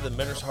further than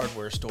Mentor's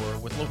Hardware Store.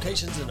 With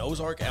locations in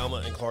Ozark,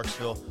 Alma, and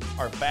Clarksville,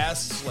 our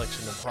vast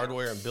selection of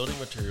hardware and building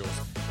materials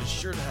is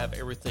sure to have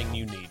everything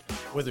you need,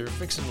 whether you're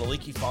fixing a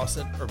leaky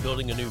faucet or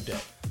building a new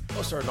deck.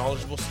 Plus, our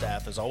knowledgeable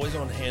staff is always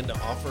on hand to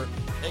offer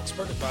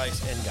expert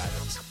advice and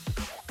guidance.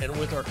 And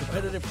with our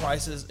competitive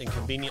prices and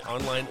convenient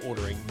online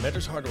ordering,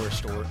 Mentor's Hardware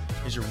Store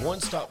is your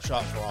one-stop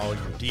shop for all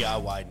your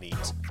DIY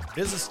needs.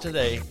 Visit us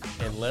today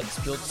and let's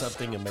build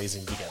something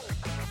amazing together.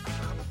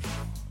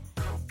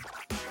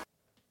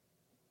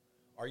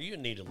 Are you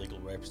in need of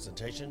legal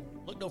representation?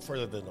 Look no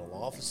further than the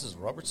law offices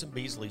of Robertson,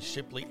 Beasley,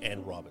 Shipley,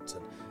 and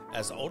Robinson.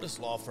 As the oldest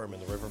law firm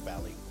in the River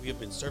Valley, we have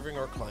been serving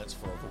our clients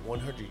for over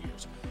 100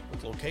 years,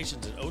 with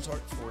locations in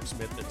Ozark, Fort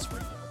Smith, and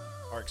Springfield.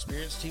 Our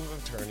experienced team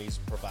of attorneys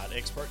provide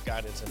expert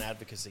guidance and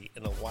advocacy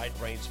in a wide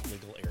range of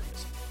legal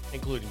areas,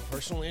 including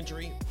personal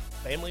injury,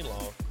 family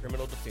law,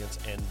 criminal defense,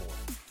 and more.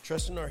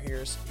 Trust in our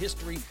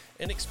history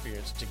and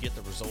experience to get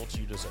the results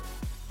you deserve.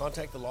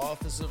 Contact the law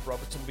offices of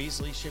Robertson,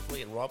 Beasley,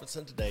 Shipley, and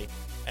Robinson today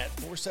at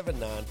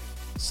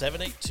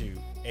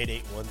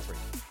 479-782-8813.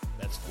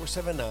 That's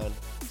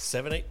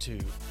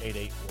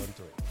 479-782-8813.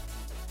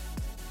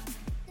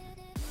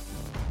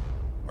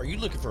 Are you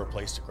looking for a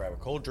place to grab a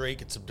cold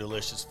drink and some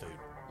delicious food?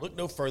 Look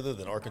no further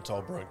than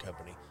Arkansas Brewing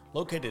Company.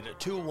 Located at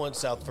 201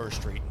 South 1st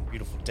Street in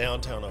beautiful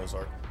downtown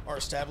Ozark, our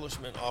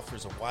establishment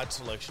offers a wide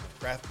selection of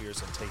craft beers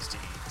and tasty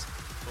eats.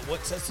 But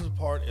what sets us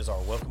apart is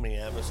our welcoming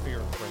atmosphere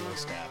and friendly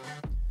staff.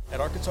 At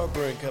Arkansas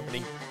Brewing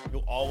Company,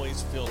 you'll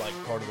always feel like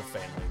part of the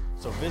family.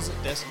 So visit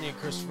Destiny and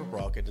Christopher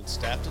Brockett and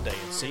staff today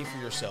and see for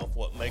yourself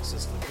what makes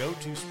us the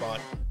go-to spot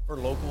for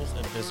locals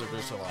and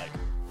visitors alike.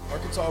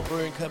 Arkansas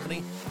Brewing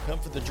Company, come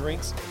for the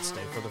drinks and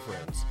stay for the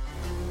friends.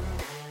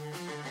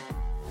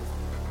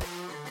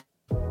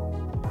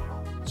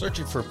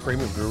 Searching for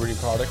premium brewery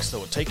products that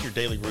will take your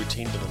daily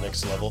routine to the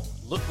next level?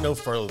 Look no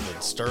further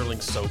than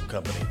Sterling Soap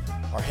Company.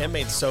 Our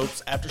handmade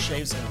soaps,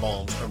 aftershaves, and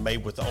balms are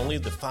made with only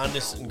the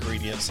finest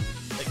ingredients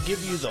that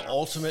give you the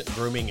ultimate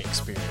grooming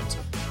experience.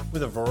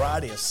 With a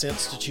variety of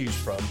scents to choose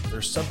from,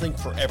 there's something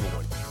for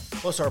everyone.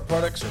 Plus, our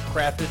products are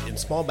crafted in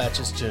small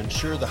batches to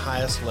ensure the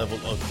highest level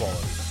of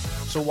quality.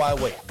 So why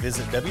wait?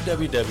 Visit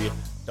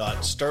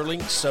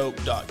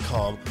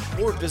www.sterlingsoap.com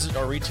or visit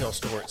our retail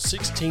store at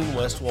 16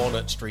 West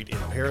Walnut Street in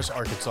Paris,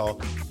 Arkansas.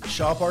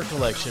 Shop our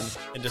collection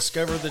and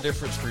discover the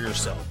difference for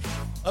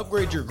yourself.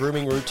 Upgrade your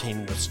grooming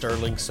routine with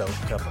Sterling Soap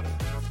Company.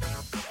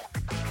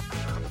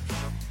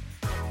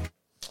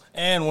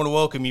 And want to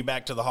welcome you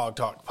back to the Hog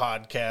Talk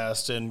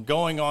podcast. And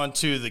going on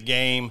to the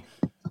game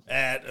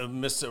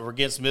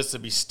against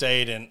Mississippi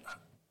State, and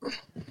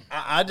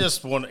I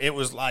just want. It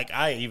was like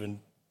I even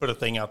put a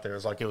thing out there.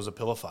 It's like it was a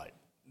pillow fight.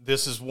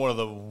 This is one of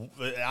the.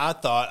 I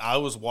thought I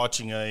was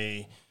watching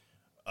a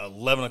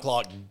 11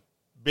 o'clock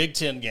Big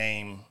Ten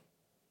game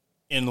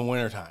in the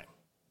wintertime.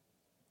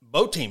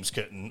 Both teams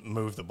couldn't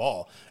move the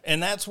ball,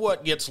 and that's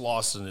what gets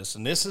lost in this.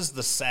 And this is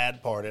the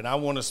sad part. And I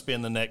want to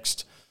spend the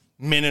next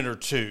minute or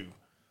two,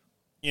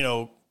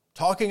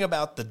 talking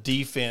about the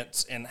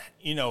defense. And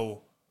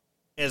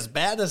as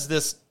bad as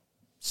this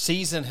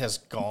season has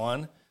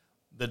gone,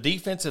 the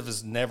defensive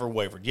has never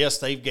wavered. Yes,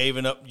 they've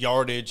given up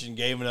yardage and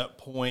given up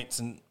points,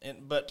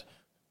 but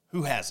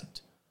who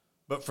hasn't?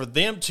 But for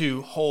them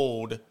to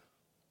hold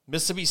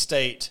Mississippi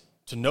State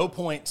to no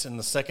points in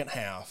the second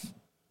half,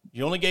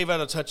 you only gave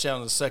out a touchdown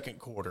in the second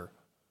quarter.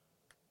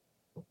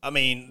 I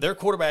mean, their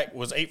quarterback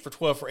was 8 for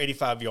 12 for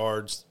 85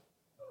 yards.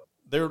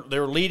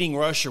 Their leading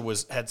rusher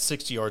had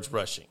 60 yards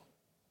rushing.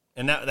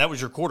 And that was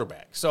your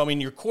quarterback. So, I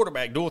mean, your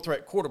quarterback,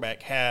 dual-threat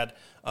quarterback, had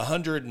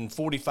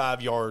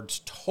 145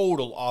 yards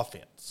total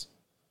offense.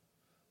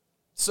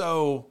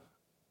 So,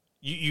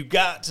 you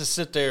got to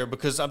sit there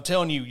because I'm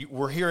telling you,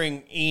 we're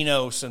hearing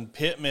Enos and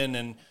Pittman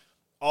and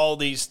all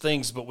these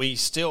things, but we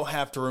still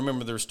have to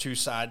remember there's two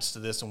sides to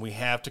this, and we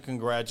have to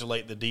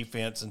congratulate the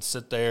defense and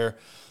sit there.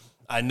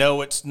 I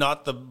know it's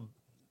not the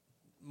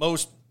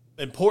most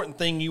important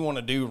thing you want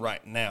to do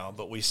right now,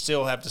 but we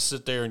still have to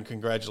sit there and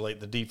congratulate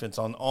the defense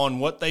on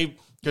what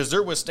because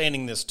they're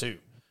withstanding this too.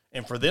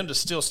 And for them to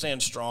still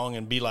stand strong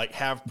and be like,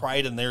 have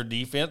pride in their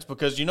defense,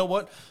 because you know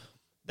what?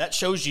 That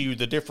shows you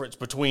the difference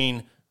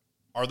between,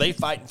 are they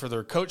fighting for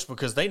their coach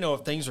because they know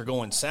if things are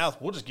going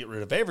south, we'll just get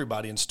rid of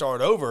everybody and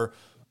start over.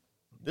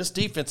 This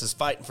defense is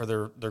fighting for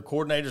their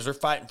coordinators. They're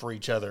fighting for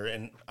each other,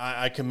 and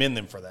I commend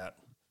them for that.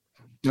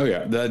 Oh,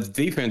 yeah. The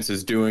defense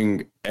is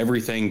doing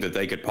everything that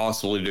they could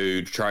possibly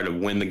do to try to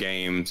win the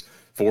games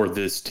for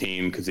this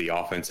team because the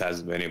offense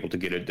hasn't been able to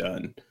get it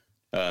done.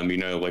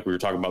 Like we were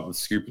talking about the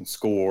scoop and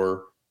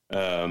score.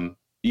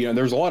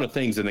 There's a lot of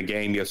things in the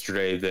game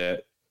yesterday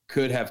that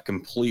could have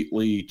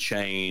completely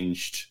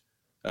changed,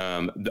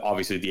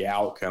 obviously, the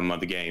outcome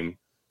of the game.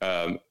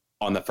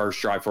 On the first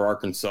drive for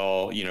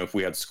Arkansas, if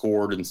we had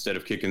scored instead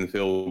of kicking the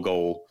field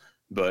goal,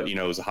 but, it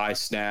was a high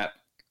snap.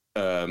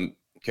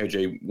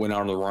 KJ went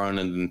out on the run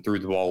and then threw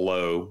the ball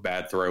low,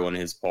 bad throw on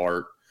his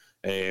part,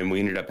 and we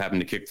ended up having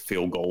to kick the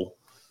field goal.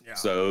 Yeah.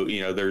 So,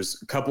 there's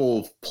a couple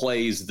of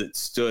plays that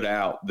stood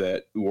out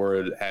that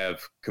would have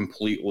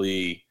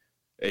completely,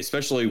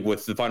 especially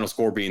with the final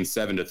score being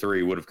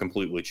 7-3, would have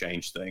completely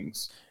changed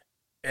things.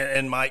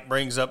 And Mike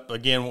brings up,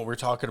 again, what we're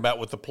talking about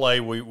with the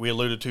play we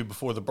alluded to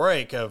before the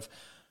break of,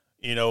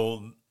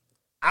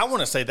 I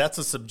want to say that's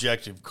a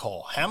subjective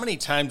call. How many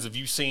times have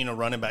you seen a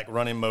running back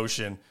run in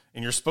motion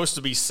and you're supposed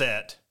to be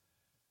set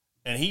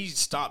and he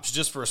stops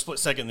just for a split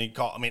second and he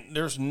call? I mean,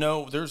 there's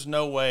no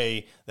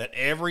way that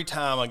every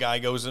time a guy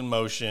goes in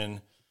motion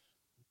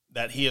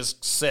that he is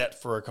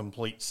set for a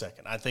complete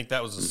second. I think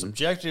that was a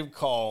subjective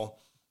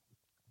call.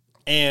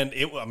 And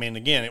it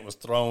was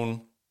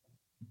thrown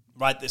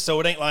right there. So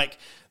it ain't like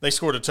they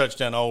scored a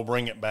touchdown,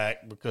 bring it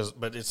back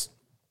but it's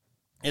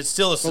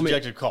still a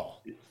subjective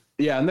call.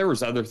 Yeah, and there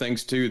was other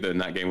things, too, that in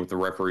that game with the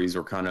referees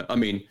were kind of –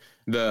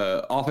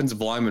 the offensive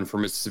lineman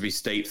from Mississippi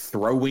State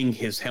throwing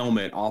his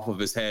helmet off of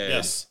his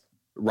head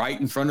right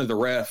in front of the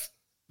ref.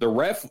 The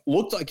ref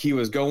looked like he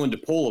was going to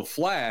pull a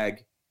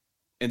flag,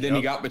 and then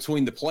he got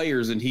between the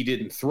players and he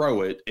didn't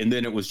throw it, and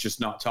then it was just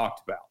not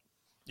talked about.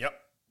 Yep.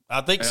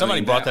 I think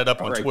somebody brought that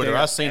up on Twitter.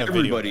 I've seen a video.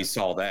 Everybody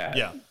saw that.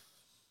 Yeah.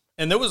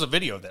 And there was a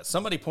video of that.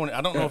 Somebody pointed –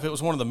 I don't know if it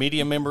was one of the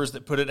media members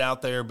that put it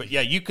out there, but,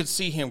 yeah, you could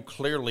see him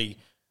clearly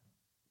 –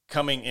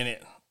 coming in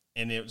it,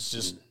 and it was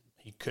just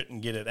he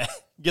couldn't get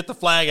the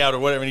flag out or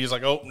whatever, and he was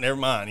like, "Oh, never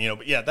mind,"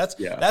 But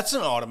that's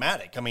an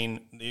automatic. I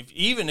mean,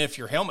 even if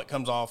your helmet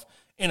comes off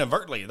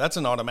inadvertently, that's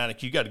an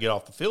automatic. You got to get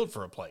off the field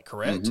for a play,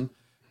 correct? Mm-hmm.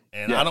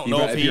 And I don't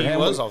know if he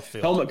was off the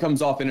field. Helmet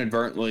comes off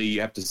inadvertently,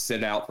 you have to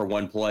sit out for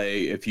one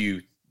play. If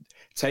you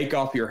take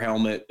off your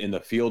helmet in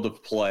the field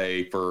of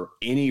play for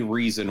any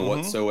reason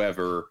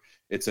whatsoever,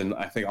 it's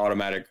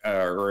automatic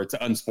or it's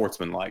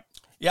unsportsmanlike.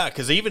 Yeah,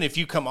 because even if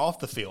you come off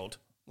the field.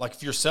 Like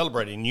if you're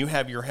celebrating and you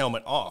have your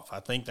helmet off,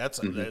 I think that's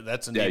a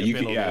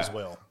penalty as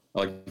well.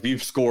 Like if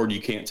you've scored, you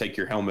can't take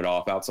your helmet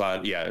off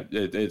outside. Yeah,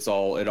 it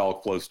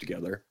all flows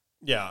together.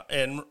 Yeah,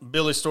 and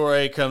Billy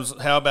Story comes,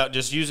 how about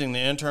just using the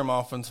interim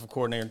offensive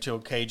coordinator until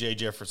KJ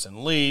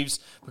Jefferson leaves?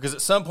 Because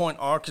at some point,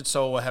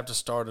 Arkansas will have to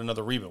start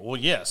another rebuild.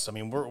 Well, yes. I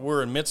mean,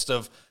 we're in midst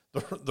of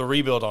the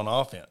rebuild on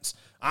offense.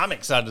 I'm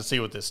excited to see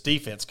what this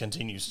defense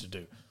continues to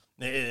do.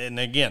 And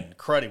again,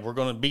 credit, we're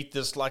going to beat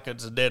this like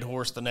it's a dead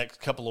horse the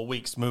next couple of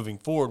weeks moving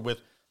forward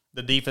with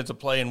the defensive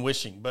play and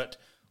wishing. But,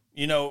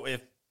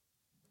 if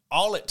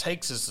all it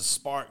takes is a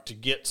spark to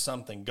get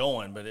something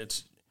going, but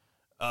it's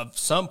at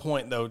some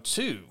point, though,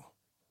 too,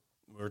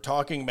 we're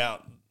talking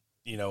about,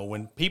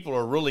 when people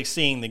are really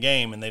seeing the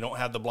game and they don't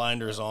have the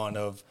blinders on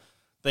of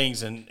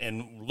things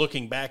and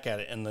looking back at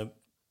it. And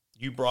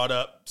you brought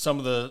up some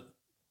of the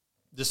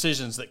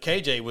decisions that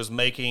KJ was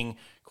making.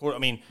 I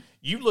mean,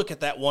 you look at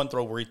that one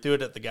throw where he threw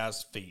it at the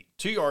guy's feet,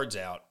 2 yards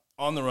out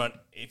on the run.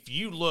 If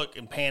you look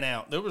and pan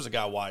out, there was a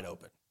guy wide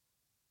open.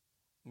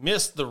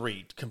 Missed the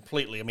read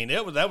completely. I mean,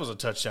 that was a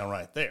touchdown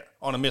right there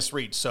on a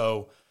misread.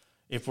 So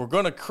if we're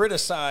going to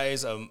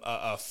criticize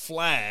a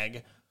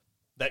flag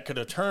that could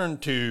have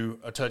turned to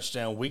a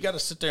touchdown, we got to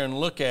sit there and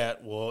look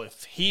at, well,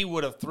 if he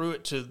would have threw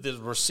it to the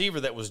receiver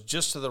that was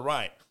just to the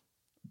right,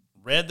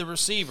 read the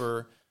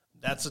receiver,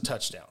 that's a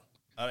touchdown.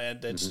 I mean,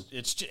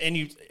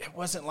 it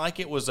wasn't like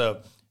it was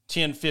a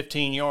 10,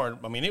 15 yard.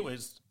 I mean,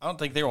 I don't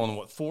think they were on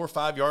the 4 or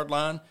 5 yard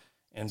line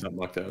and something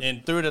like that,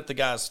 and threw it at the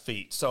guy's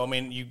feet. So, I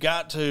mean, you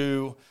got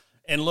to,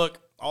 and look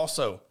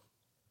also,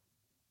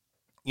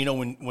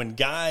 when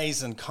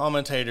guys and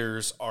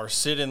commentators are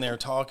sitting there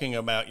talking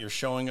about you're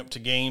showing up to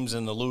games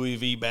in the Louis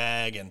V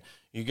bag and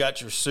you got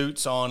your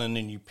suits on and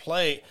then you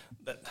play,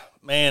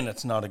 man,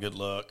 that's not a good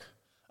look.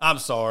 I'm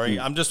sorry.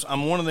 I'm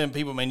one of them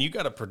people, man, you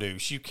got to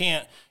produce. You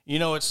can't,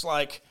 it's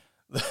like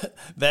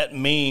that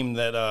meme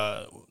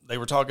that they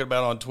were talking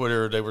about on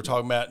Twitter. They were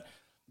talking about,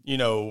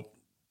 the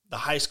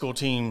high school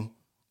team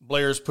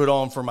Blair's put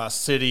on for my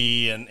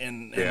city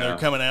and they're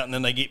coming out and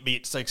then they get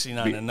beat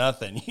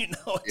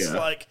 69-0. It's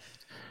like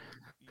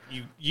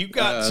you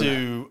got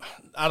to,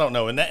 I don't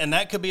know. And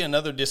that could be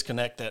another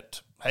disconnect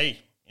that, hey,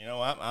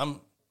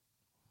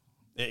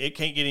 it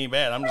can't get any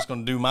bad. I'm just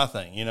going to do my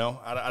thing.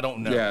 I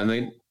don't know. Yeah. And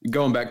then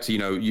going back to,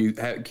 you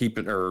keep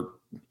it or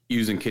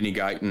using Kenny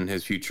Guyton,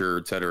 his future,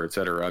 et cetera, et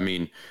cetera. I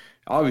mean,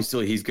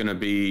 obviously he's going to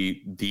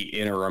be the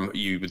interim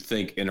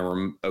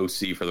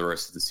OC for the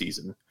rest of the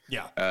season.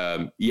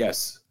 Yeah.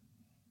 Yes.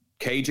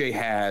 KJ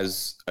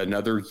has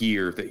another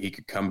year that he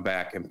could come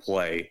back and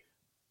play,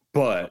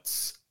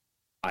 but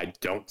I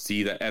don't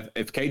see that.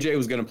 If KJ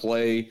was going to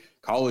play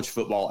college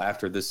football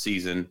after this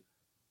season,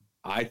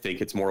 I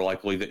think it's more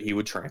likely that he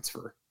would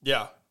transfer.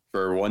 Yeah.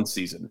 For one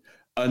season,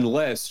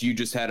 unless you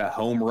just had a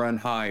home run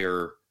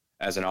hire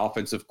as an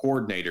offensive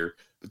coordinator.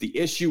 But the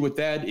issue with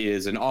that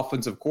is an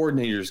offensive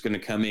coordinator is going to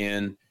come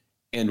in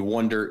and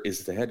wonder,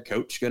 is the head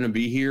coach going to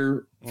be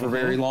here for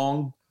very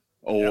long?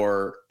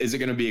 Or is it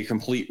going to be a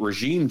complete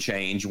regime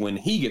change when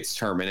he gets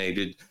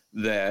terminated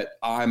that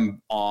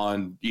I'm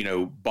on,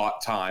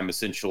 bot time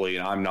essentially,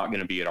 and I'm not going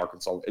to be at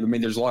Arkansas? I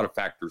mean, there's a lot of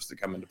factors that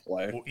come into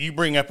play. Well, you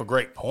bring up a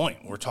great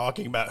point. We're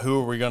talking about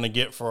who are we going to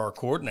get for our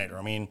coordinator.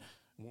 I mean,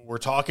 we're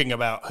talking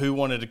about who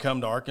wanted to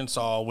come to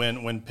Arkansas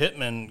when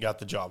Pittman got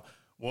the job.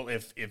 Well,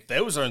 if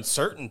those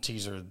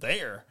uncertainties are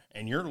there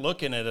and you're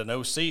looking at an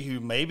OC who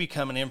may be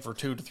coming in for $2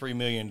 to $3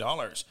 million,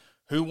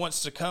 who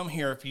wants to come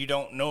here if you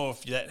don't know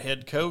if that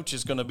head coach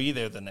is going to be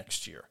there the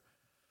next year?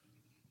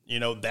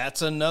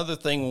 That's another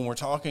thing when we're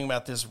talking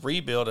about this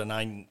rebuild, and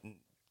I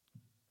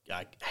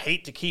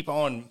hate to keep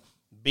on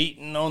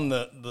beating on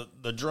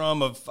the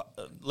drum of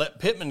let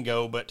Pittman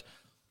go, but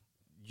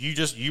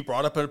you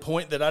brought up a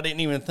point that I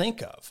didn't even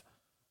think of.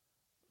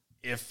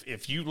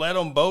 If you let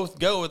them both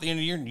go at the end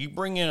of the year and you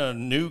bring in a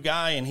new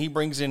guy and he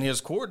brings in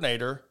his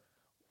coordinator,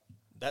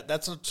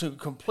 that's a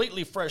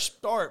completely fresh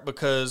start,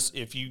 because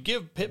if you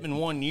give Pittman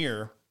 1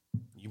 year,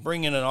 you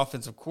bring in an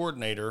offensive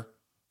coordinator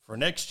for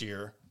next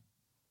year,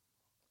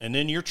 and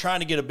then you're trying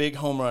to get a big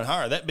home run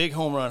hire. That big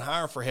home run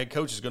hire for head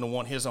coach is going to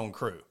want his own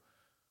crew.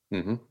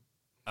 Mm-hmm.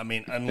 I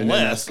mean,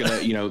 unless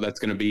that's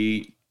going to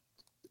be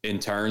in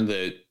turn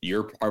that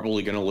you're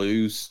probably going to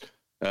lose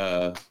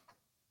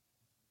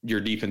your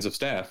defensive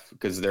staff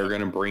because they're going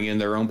to bring in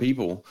their own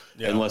people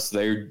unless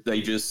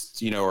they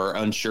just are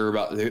unsure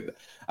about it.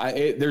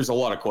 There's a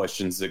lot of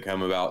questions that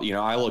come about.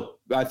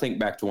 I think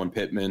back to when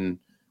Pittman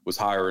was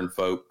hiring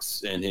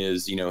folks and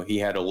his, he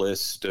had a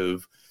list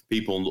of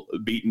people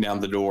beating down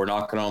the door,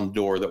 knocking on the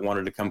door that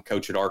wanted to come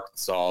coach at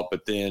Arkansas.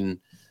 But then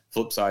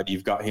flip side,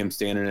 you've got him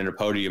standing in a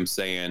podium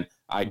saying,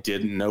 I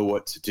didn't know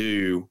what to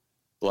do.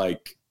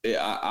 Like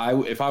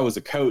if I was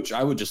a coach,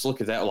 I would just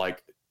look at that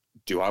like,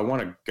 do I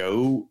want to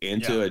go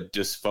into a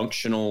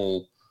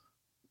dysfunctional,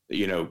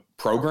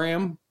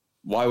 program?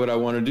 Why would I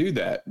want to do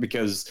that?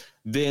 Because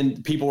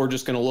then people are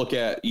just going to look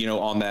at,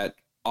 on that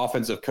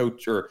offensive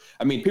coach,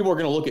 people are going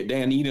to look at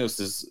Dan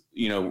Enos's,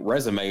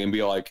 resume and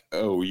be like,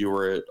 oh, you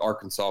were at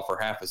Arkansas for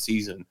half a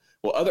season.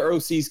 Well, other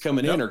OCs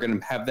coming in are going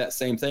to have that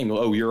same thing.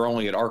 Oh, you're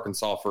only at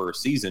Arkansas for a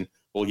season.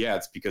 Well, yeah,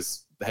 it's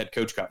because the head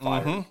coach got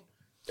fired. Mm-hmm.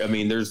 I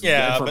mean, there's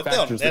different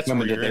factors that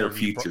come into their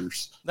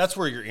futures. That's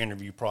where your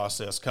interview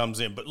process comes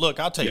in. But look,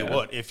 I'll tell you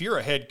what, if you're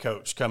a head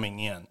coach coming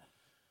in,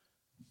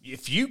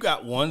 if you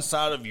got one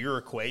side of your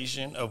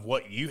equation of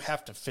what you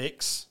have to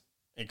fix,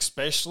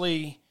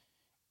 especially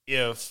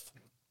if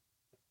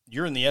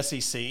you're in the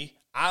SEC,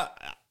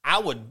 I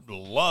would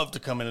love to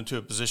come into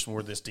a position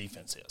where this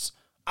defense is.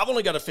 I've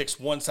only got to fix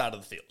one side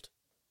of the field.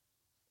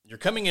 You're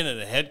coming in as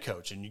a head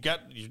coach, and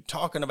you're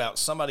talking about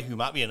somebody who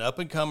might be an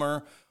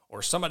up-and-comer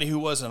or somebody who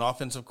was an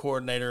offensive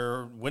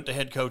coordinator, went to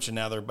head coach, and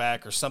now they're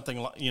back, or something,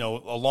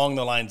 along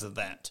the lines of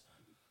that.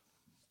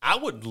 I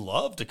would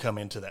love to come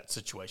into that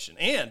situation.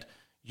 And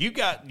you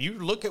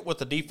look at what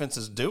the defense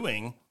is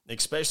doing,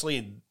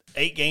 especially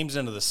 8 games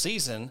into the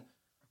season,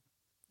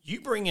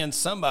 you bring in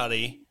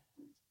somebody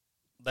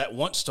that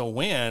wants to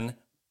win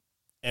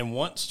and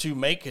wants to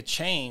make a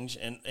change.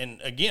 And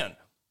again,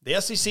 the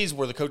SEC is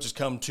where the coaches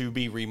come to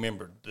be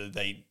remembered.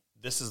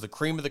 This is the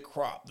cream of the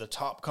crop, the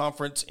top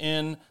conference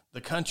in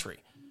the country.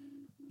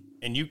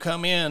 And you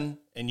come in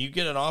and you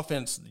get an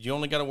offense, you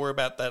only got to worry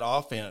about that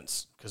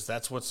offense because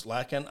that's what's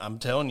lacking. I'm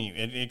telling you,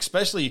 and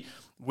especially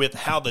with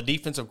how the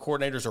defensive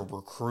coordinators are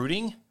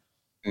recruiting,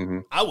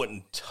 I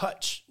wouldn't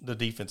touch the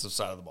defensive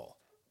side of the ball.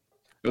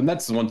 And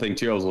that's the one thing,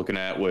 too, I was looking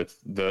at with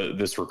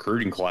this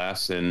recruiting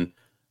class. And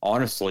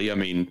honestly,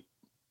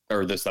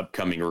 or this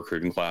upcoming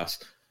recruiting class,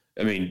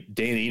 Dan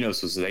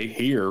Enos was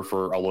here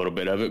for a little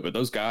bit of it, but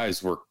those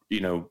guys were,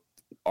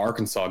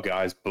 Arkansas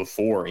guys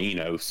before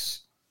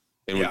Enos.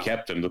 And we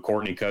kept them, the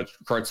Courtney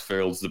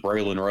Crutchfields, the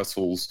Braylon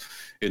Russells.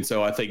 And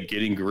so I think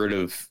getting rid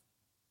of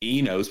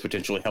Enos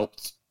potentially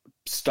helped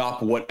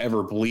stop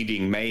whatever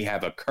bleeding may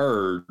have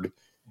occurred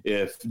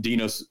if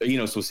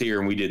Enos was here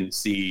and we didn't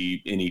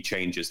see any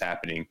changes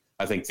happening.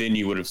 I think then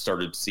you would have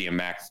started to see a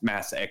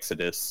mass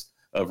exodus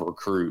of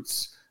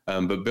recruits.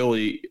 But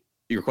Billy,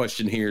 your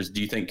question here is,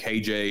 do you think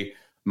KJ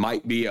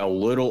might be a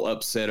little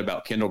upset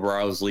about Kendall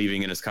Briles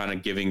leaving and is kind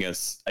of giving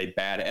us a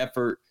bad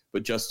effort,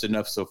 but just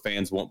enough so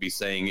fans won't be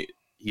saying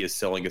he is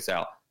selling us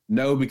out?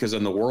 No, because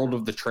in the world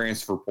of the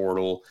transfer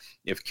portal,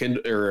 if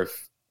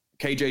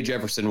KJ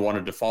Jefferson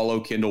wanted to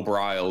follow Kendall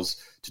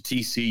Briles to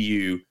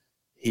TCU,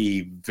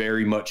 he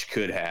very much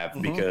could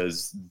have,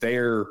 because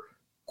their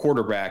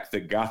quarterback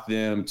that got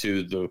them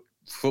to the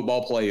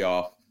football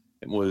playoff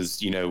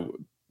was,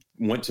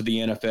 went to the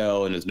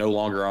NFL and is no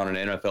longer on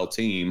an NFL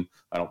team,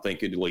 I don't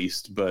think, at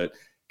least. But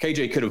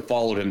KJ could have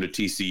followed him to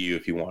TCU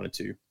if he wanted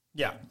to.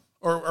 Yeah.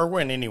 Or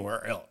went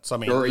anywhere else.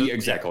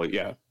 Exactly,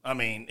 yeah.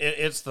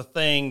 It's the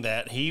thing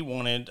that he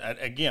wanted.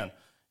 Again,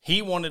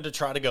 he wanted to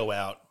try to go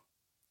out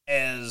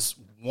as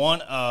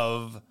one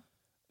of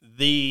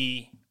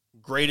the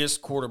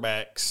greatest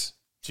quarterbacks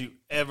to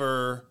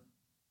ever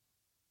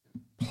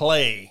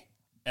play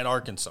at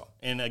Arkansas.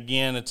 And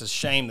again, it's a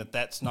shame that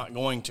that's not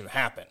going to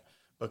happen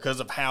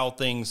because of how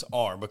things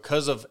are,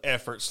 because of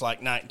efforts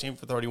like 19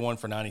 for 31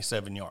 for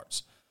 97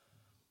 yards.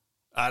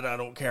 I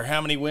don't care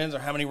how many wins or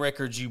how many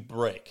records you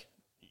break.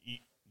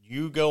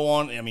 You go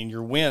on,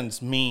 your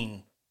wins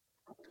mean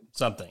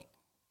something,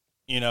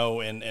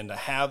 and to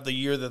have the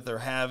year that they're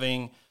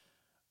having,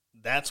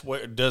 that's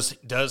where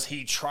does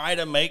he try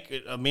to make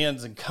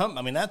amends and come?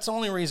 That's the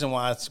only reason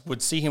why I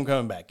would see him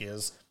coming back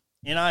is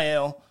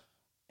NIL,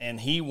 and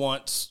he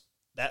wants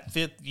that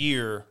 5th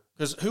year,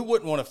 because who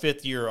wouldn't want a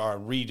 5th year or a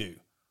redo,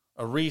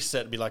 a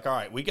reset, to be like, all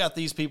right, we got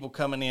these people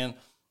coming in,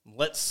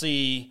 let's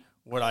see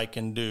what I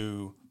can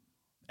do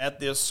at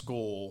this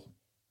school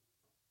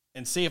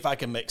and see if I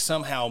can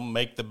somehow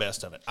make the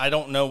best of it. I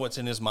don't know what's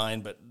in his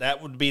mind, but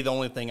that would be the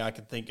only thing I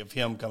could think of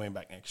him coming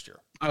back next year.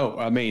 Oh,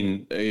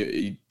 in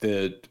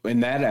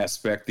that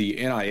aspect, the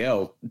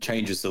NIL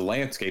changes the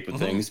landscape of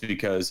things,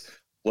 because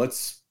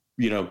let's,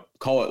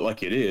 call it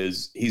like it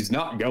is. He's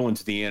not going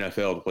to the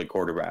NFL to play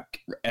quarterback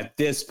at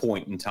this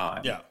point in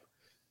time. Yeah.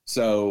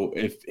 So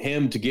if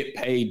him to get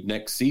paid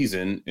next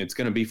season, it's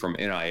going to be from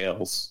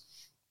NILs.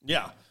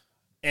 Yeah.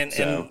 And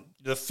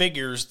the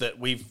figures that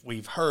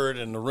we've heard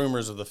and the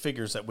rumors of the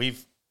figures that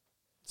we've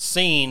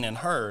seen and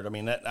heard,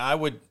 that I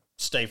would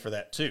stay for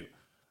that too.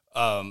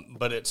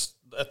 But it's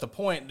at the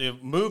point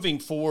of moving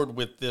forward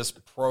with this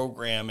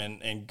program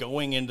and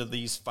going into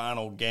these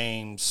final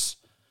games,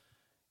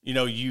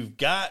 you've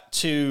got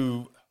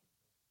to,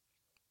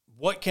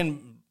 what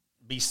can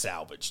be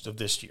salvaged of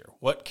this year?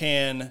 What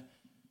can,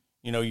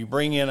 you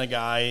bring in a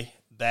guy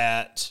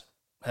that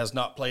has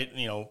not played,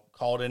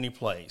 called any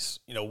plays.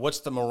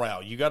 What's the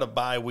morale? You got a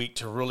bye week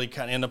to really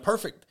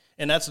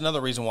and that's another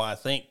reason why I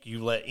think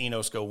you let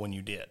Enos go when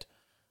you did.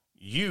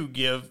 You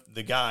give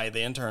the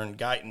intern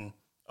Guyton,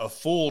 a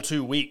full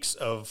 2 weeks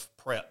of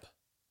prep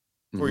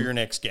for your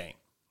next game.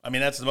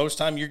 That's the most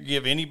time you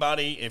give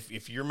anybody.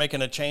 If you're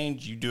making a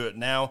change, you do it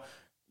now.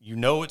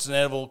 It's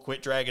inevitable.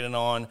 Quit dragging it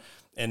on.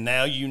 And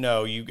now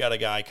you've got a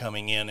guy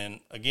coming in, and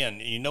again,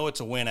 it's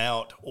a win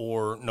out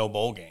or no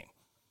bowl game.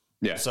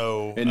 Yeah.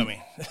 So,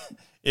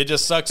 it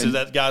just sucks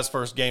that guy's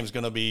first game is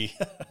going to be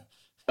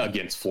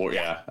against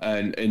Florida.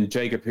 Yeah. And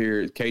Jacob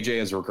here, KJ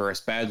has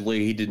regressed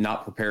badly. He did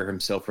not prepare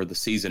himself for the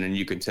season, and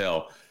you can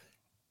tell.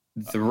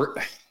 This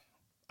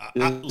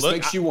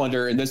makes you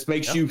wonder, and this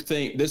makes you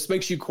think. This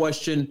makes you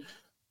question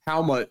how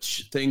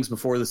much things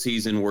before the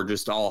season were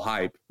just all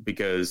hype.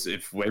 Because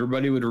if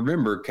everybody would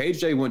remember,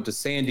 KJ went to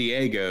San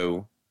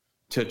Diego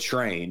to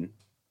train,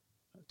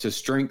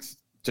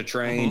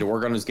 to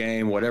work on his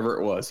game, whatever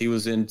it was. He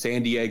was in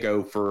San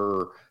Diego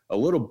for a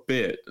little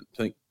bit, I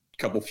think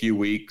few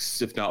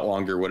weeks, if not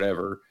longer,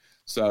 whatever.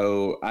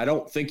 So I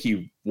don't think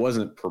he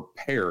wasn't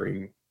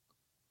preparing.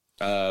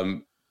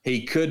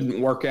 He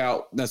couldn't work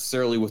out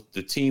necessarily with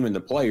the team and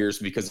the players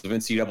because of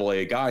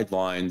NCAA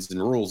guidelines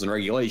and rules and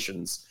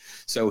regulations.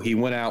 So he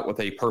went out with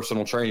a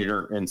personal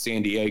trainer in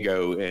San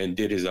Diego and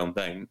did his own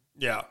thing.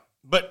 Yeah.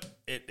 But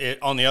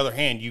on the other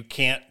hand,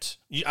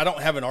 I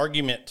don't have an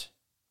argument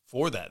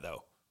for that,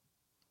 though,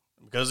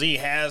 because he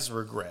has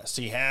regressed.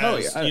 He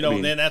has,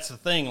 and then that's the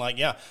thing. Like,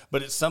 yeah,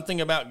 but it's something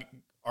about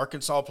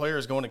Arkansas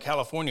players going to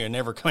California and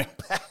never coming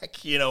back,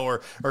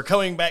 or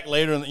coming back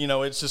later. And,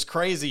 it's just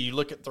crazy. You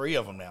look at 3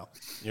 of them now.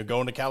 You're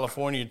going to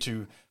California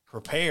to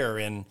prepare,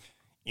 and,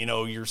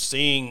 you're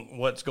seeing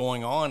what's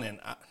going on.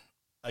 And,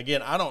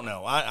 again, I don't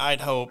know.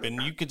 I'd hope,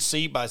 and you could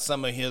see by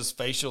some of his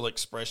facial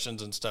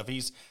expressions and stuff,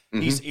 he's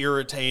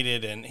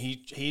irritated, and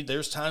he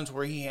there's times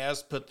where he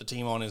has put the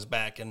team on his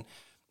back and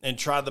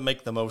tried to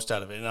make the most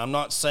out of it. And I'm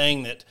not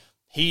saying that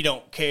he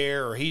don't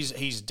care or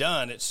he's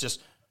done. It's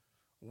just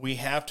we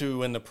have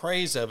to, in the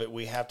praise of it,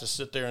 we have to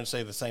sit there and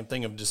say the same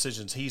thing of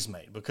decisions he's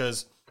made,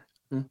 because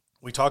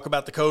we talk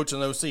about the coach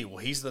and the OC. Well,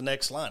 he's the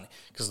next line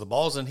because the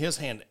ball's in his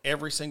hand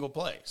every single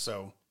play.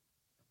 So,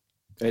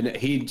 and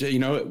he,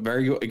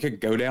 it could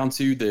go down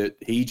to that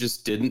he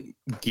just didn't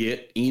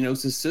get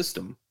Enos'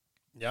 system.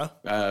 Yeah.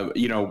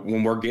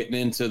 When we're getting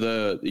into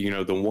the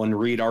one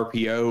read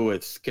RPO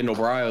with Kendall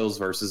Briles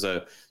versus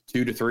a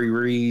 2 to 3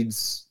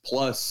 reads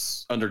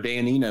plus under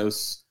Dan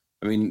Enos,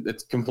 I mean,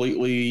 it's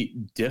completely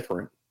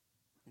different.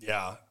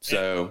 Yeah.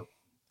 So,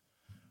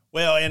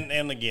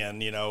 and again,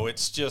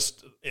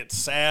 it's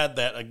sad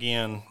that,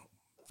 again,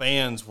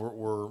 fans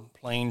were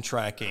playing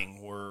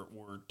tracking. We're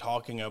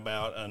talking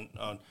about,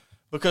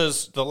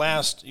 because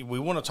we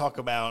want to talk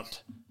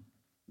about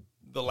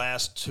the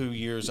last 2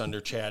 years under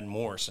Chad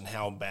Morris and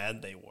how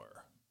bad they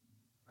were.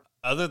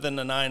 Other than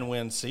the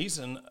 9-win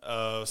season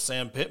of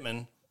Sam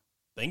Pittman,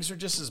 things are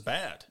just as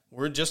bad.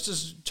 We're just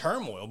as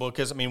turmoil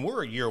because,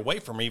 we're a year away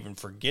from even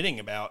forgetting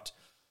about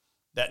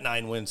that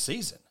 9-win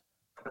season.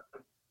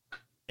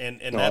 And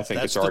I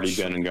think it's already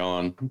been and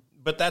gone.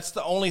 But that's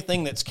the only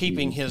thing that's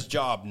keeping his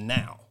job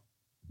now.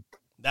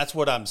 That's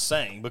what I'm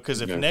saying,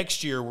 because if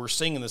next year we're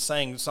singing the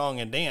same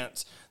song and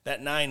dance,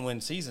 that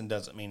 9-win season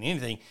doesn't mean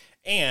anything.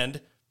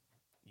 And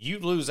you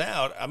lose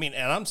out. I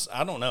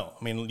don't know.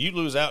 You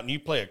lose out and you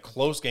play a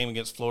close game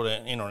against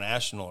Florida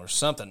International or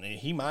something,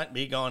 he might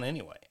be gone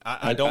anyway.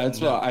 I don't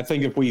know. I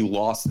think if we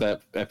lost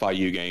that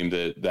FIU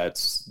game,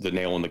 that's the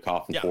nail in the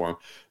coffin for him.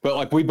 But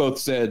like we both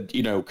said,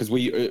 because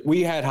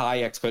we had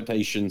high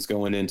expectations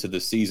going into the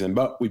season,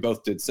 but we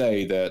both did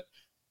say that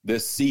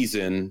this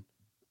season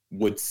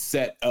would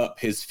set up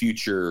his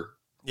future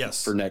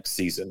for next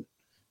season,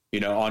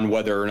 on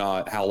whether or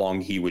not how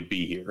long he would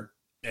be here.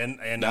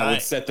 And that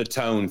would set the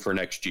tone for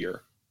next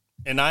year.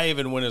 And I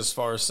even went as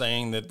far as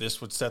saying that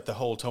this would set the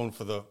whole tone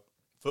for the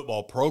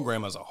football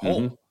program as a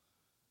whole.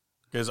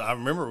 Because I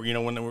remember,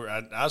 when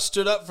I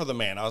stood up for the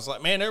man. I was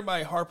like, man,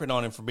 everybody harping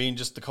on him for being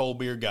just the cold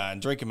beer guy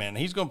and drinking man. And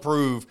he's going to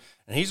prove,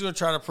 and he's going to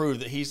try to prove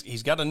that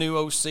he's got a new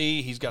OC,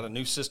 he's got a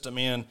new system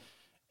in,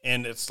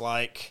 and it's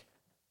like,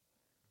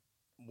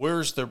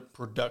 where's the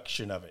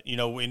production of it?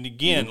 And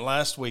again,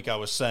 last week I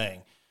was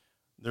saying,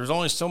 there's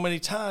only so many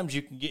times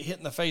you can get hit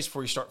in the face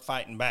before you start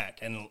fighting back.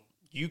 And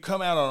you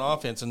come out on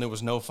offense and there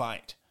was no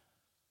fight.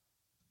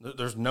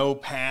 There's no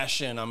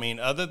passion.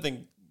 Other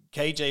than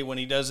KJ when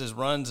he does his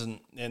runs,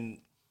 and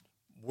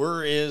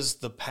where is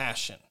the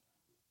passion?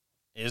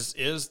 Is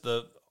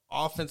the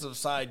offensive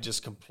side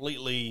just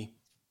completely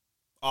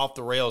off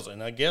the rails?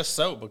 And I guess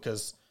so,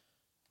 because,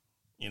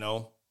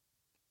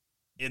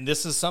 and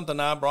this is something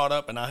I brought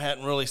up, and I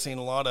hadn't really seen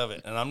a lot of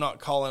it. And I'm not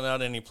calling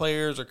out any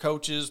players or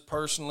coaches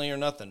personally or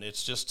nothing.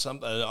 It's just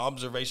an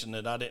observation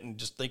that I didn't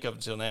just think of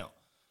until now.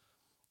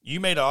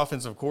 You made an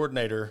offensive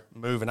coordinator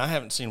move, and I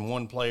haven't seen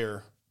one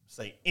player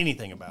say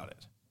anything about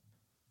it.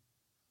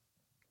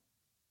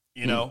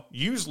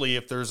 Usually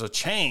if there's a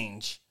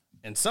change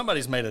and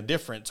somebody's made a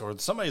difference or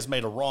somebody's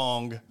made a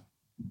wrong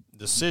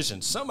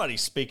decision,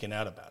 somebody's speaking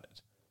out about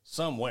it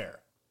somewhere.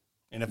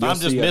 And if I'm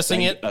just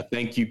missing it, a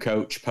thank you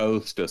coach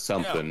post or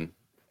something. Yeah.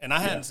 And I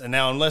hadn't, and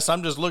now unless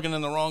I'm just looking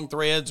in the wrong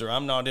threads or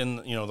I'm not in,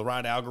 the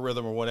right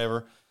algorithm or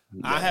whatever,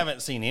 I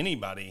haven't seen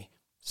anybody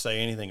say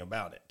anything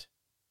about it.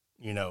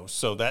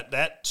 So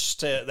that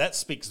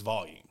speaks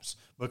volumes,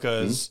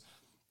 because,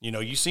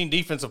 you've seen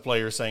defensive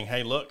players saying,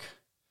 hey, look,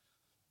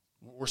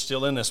 we're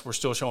still in this. We're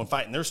still showing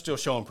fight, and they're still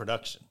showing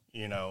production.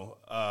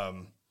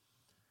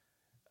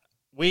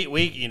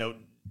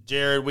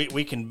 Jared,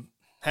 we can.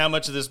 How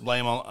much of this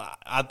blame on?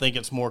 I think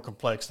it's more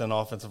complex than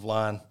offensive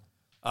line.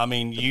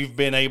 You've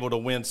been able to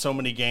win so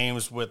many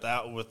games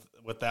without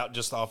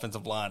just the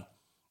offensive line.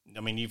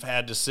 You've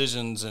had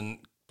decisions and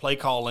play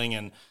calling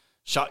and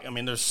shot.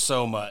 There's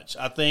so much.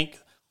 I think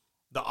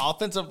the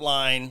offensive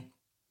line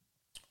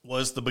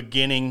was the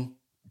beginning.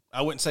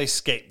 I wouldn't say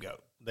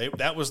scapegoat.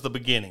 That was the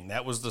beginning.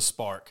 That was the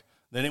spark.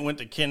 Then it went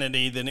to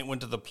Kennedy. Then it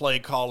went to the play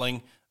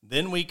calling.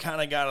 Then we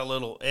kind of got a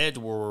little edge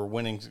where we're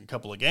winning a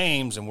couple of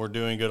games and we're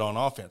doing good on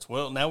offense.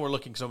 Well, now we're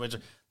looking so much.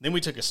 Then we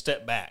took a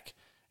step back,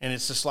 and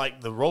it's just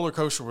like the roller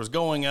coaster was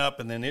going up,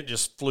 and then it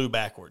just flew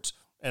backwards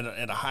at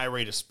a high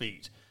rate of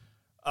speed.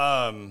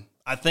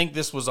 I think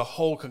this was a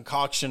whole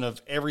concoction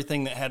of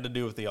everything that had to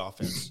do with the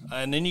offense.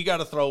 And then you got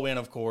to throw in,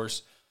 of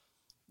course,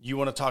 you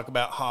want to talk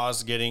about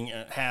Haas getting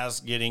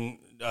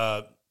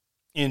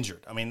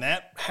injured. I mean,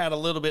 that had a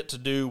little bit to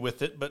do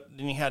with it, but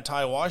then you had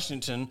Ty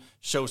Washington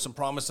show some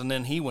promise, and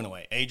then he went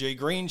away. A.J.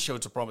 Green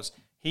showed some promise.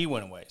 He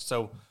went away.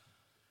 So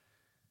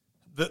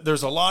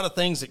there's a lot of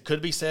things that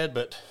could be said,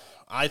 but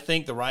I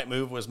think the right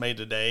move was made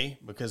today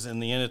because in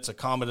the end it's a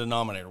common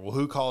denominator. Well,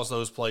 who calls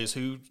those plays?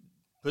 Who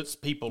puts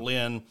people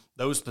in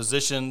those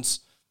positions?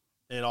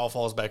 It all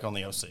falls back on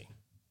the OC.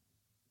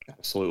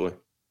 Absolutely.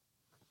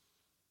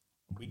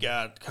 We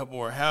got a couple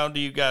more. How do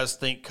you guys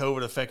think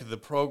COVID affected the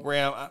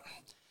program?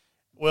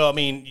 Well, I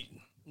mean,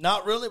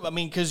 not really. I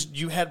mean, because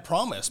you had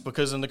promise.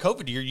 Because in the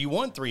COVID year, you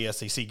won 3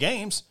 SEC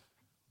games.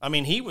 I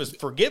mean, he was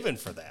forgiven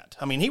for that.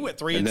 I mean, he went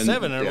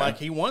 3-7, and like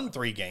he won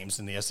 3 games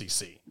in the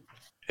SEC,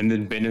 and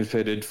then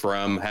benefited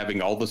from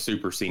having all the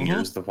super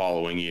seniors the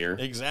following year.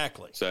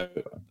 Exactly. So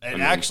it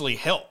actually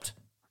helped.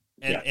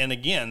 And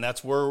again,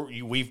 that's where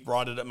we've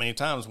brought it up many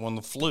times. When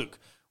the fluke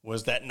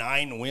was that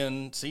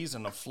 9-win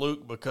season, a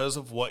fluke because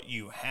of what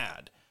you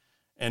had,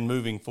 and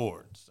moving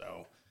forward.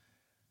 So.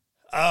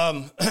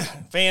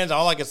 Fans,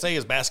 all I can say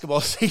is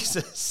basketball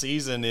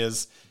season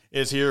is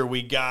here.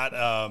 We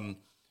got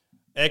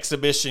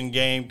exhibition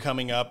game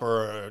coming up,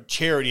 or a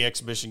charity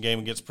exhibition game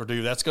against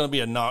Purdue. That's going to be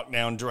a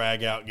knockdown,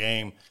 drag-out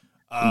game.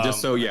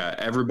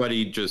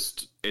 Everybody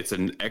it's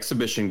an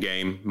exhibition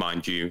game,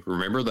 mind you.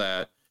 Remember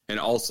that. And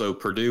also,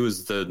 Purdue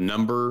is the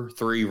number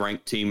 3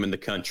 ranked team in the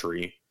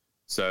country.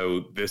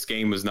 So this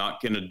game is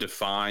not going to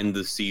define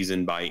the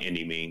season by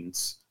any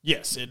means.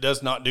 Yes, it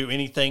does not do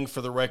anything for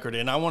the record.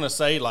 And I want to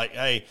say,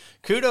 hey,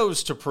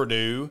 kudos to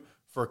Purdue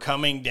for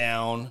coming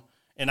down.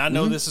 And I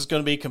know this is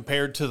going to be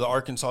compared to the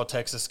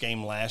Arkansas-Texas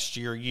game last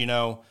year,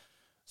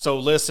 So,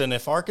 listen,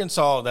 if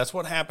Arkansas – that's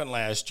what happened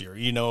last year.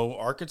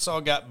 Arkansas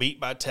got beat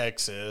by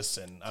Texas,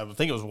 and I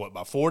think it was,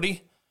 by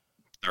 40?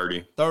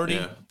 30.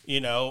 30,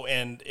 yeah.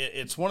 And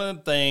it's one of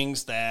the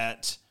things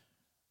that –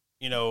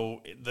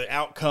 the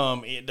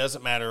outcome, it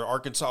doesn't matter.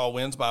 Arkansas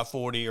wins by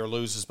 40 or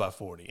loses by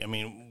 40. I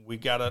mean,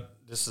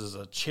 this is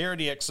a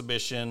charity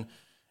exhibition,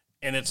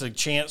 and it's a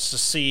chance to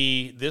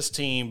see this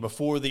team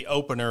before the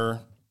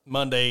opener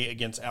Monday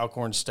against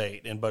Alcorn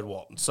State in Bud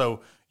Walton.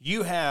 So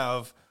you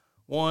have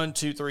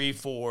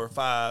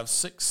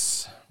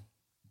 6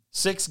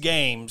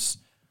 games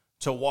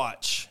to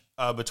watch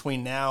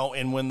between now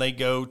and when they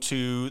go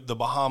to the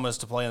Bahamas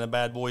to play in the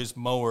Bad Boys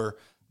Mower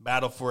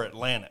Battle for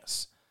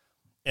Atlantis.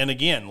 And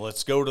again,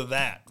 let's go to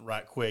that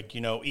right quick.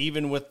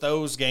 Even with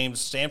those games,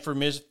 Stanford,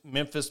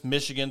 Memphis,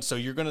 Michigan. So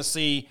you're going to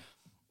see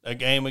a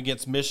game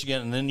against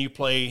Michigan, and then you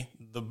play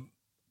the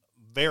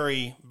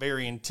very,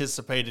 very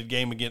anticipated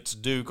game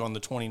against Duke on the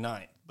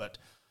 29th. But,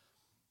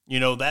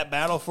 that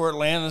battle for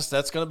Atlantis,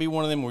 that's going to be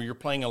one of them where you're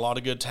playing a lot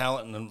of good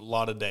talent in a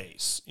lot of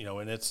days.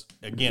 And it's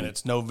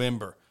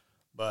November.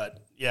 But,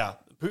 yeah,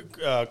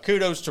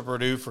 kudos to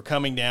Purdue for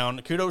coming down.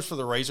 Kudos for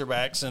the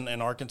Razorbacks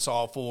and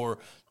Arkansas for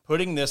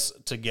putting this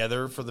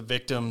together for the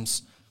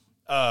victims.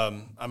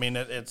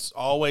 It's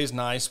always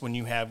nice when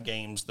you have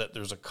games that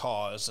there's a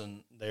cause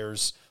and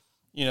there's,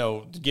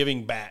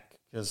 giving back,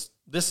 because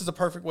this is a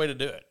perfect way to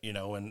do it,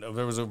 and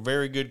there was a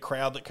very good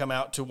crowd that come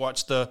out to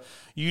watch the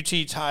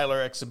UT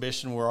Tyler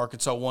exhibition where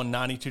Arkansas won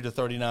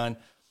 92-39.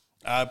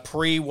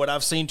 What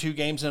I've seen 2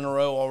 games in a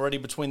row already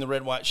between the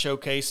Red White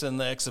Showcase and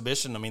the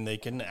exhibition. I mean, they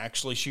can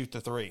actually shoot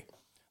the 3.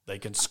 They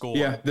can score.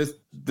 Yeah,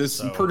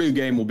 this Purdue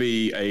game will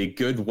be a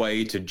good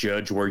way to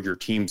judge where your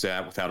team's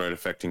at without it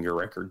affecting your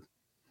record.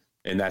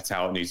 And that's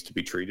how it needs to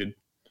be treated.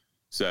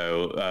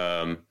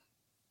 So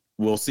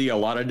we'll see a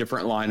lot of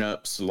different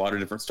lineups, a lot of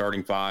different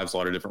starting fives, a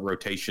lot of different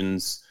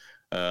rotations.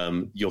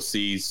 You'll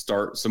see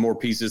some more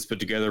pieces put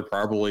together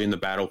probably in the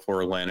battle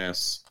for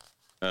Atlantis.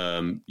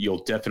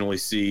 You'll definitely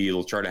see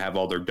they'll try to have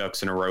all their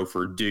ducks in a row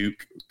for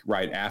Duke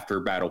right after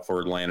battle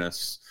for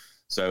Atlantis.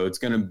 So it's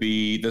going to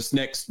be this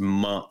next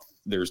month.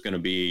 There's going to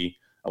be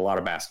a lot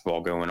of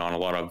basketball going on, a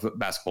lot of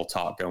basketball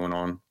talk going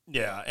on.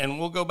 Yeah, and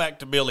we'll go back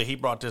to Billy. He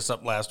brought this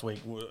up last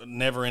week,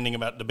 never ending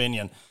about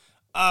Dominion.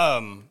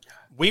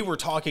 We were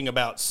talking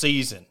about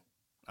season.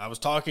 I was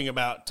talking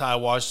about Ty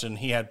Washington.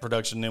 He had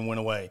production, then went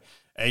away.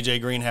 A.J.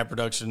 Green had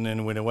production,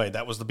 then went away.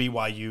 That was the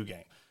BYU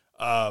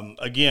game.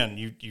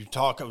 Again, you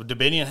talk –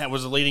 Dominion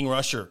was the leading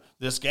rusher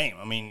this game.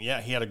 I mean,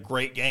 yeah, he had a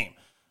great game.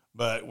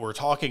 But we're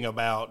talking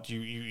about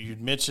you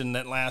mentioned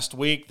that last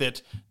week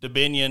that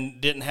Dominion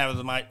didn't have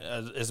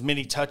as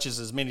many touches,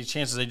 as many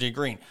chances as A.J.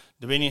 Green.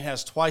 Dominion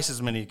has twice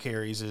as many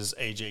carries as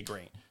A.J.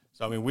 Green.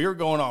 So, I mean, we were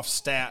going off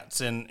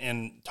stats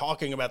and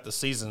talking about the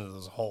season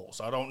as a whole.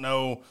 So I don't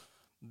know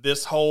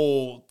this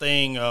whole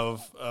thing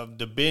of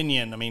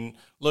Dominion. I mean,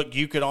 look,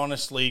 you could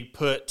honestly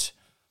put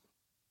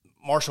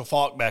Marshall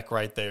Faulk back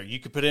right there. You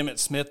could put Emmitt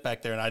Smith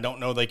back there, and I don't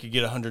know they could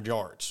get 100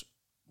 yards.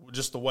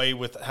 just the way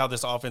with how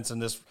this offense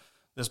and this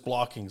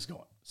blocking is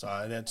going.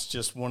 So that's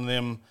just one of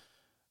them.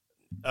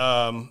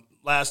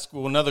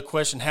 Another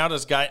question: how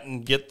does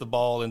Guyton get the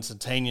ball in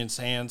Centennial's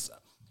hands?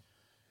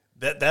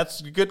 That's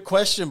a good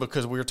question,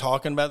 because we were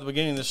talking about at the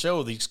beginning of the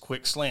show, these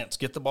quick slants.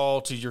 Get the ball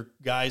to your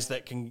guys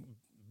that can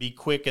be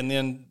quick and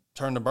then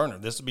turn the burner.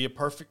 This would be a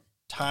perfect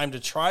time to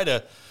try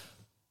to.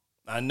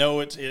 I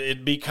know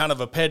it'd be kind of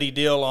a petty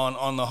deal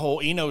on the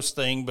whole Enos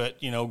thing, but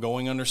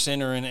going under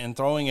center and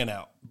throwing it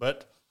out.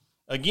 But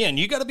again,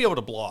 you got to be able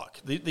to block.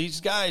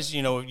 These guys,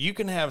 you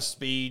can have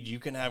speed, you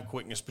can have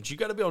quickness, but you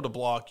got to be able to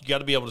block. You got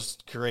to be able to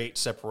create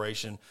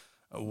separation.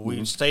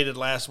 We stated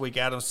last week,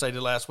 Adam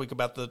stated last week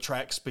about the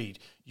track speed.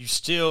 You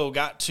still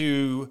got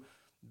to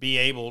be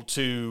able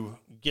to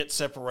get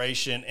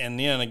separation, and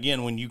then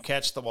again, when you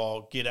catch the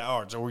ball, get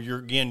yards. Or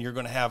you're going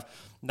to have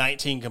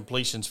 19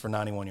 completions for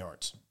 91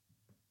 yards.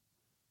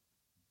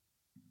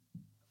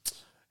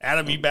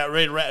 Adam, you about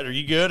ready to wrap? Are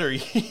you good? Or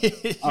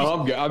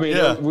I'm good. I mean,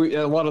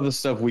 a lot of the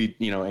stuff we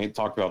ain't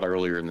talked about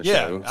earlier in the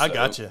show. Yeah, I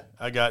got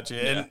you.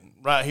 Yeah. And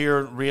right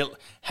here,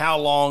 how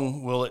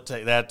long will it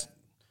take?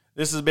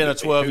 This has been a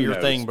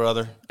 12-year thing,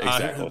 brother.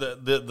 Exactly.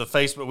 The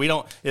Facebook, we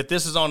don't. If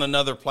this is on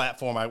another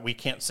platform, we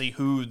can't see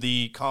who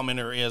the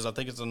commenter is. I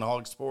think it's on the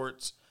Hog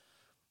Sports.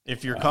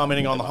 If you're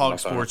commenting on the Hog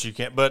Sports, you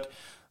can't. But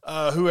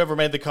whoever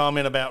made the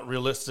comment about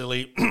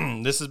realistically,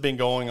 this has been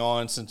going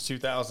on since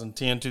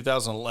 2010,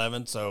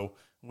 2011. So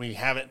we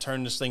haven't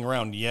turned this thing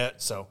around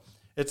yet. So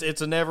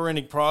it's a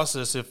never-ending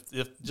process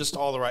if just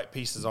all the right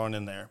pieces aren't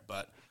in there.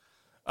 But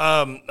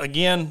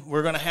again,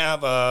 we're going to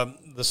have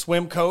the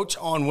swim coach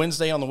on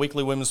Wednesday on the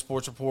Weekly Women's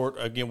Sports Report.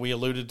 Again, we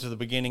alluded to the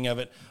beginning of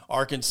it.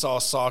 Arkansas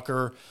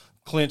soccer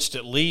clinched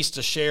at least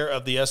a share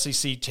of the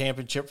SEC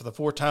championship for the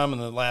fourth time in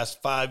the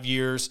last 5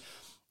 years.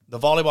 The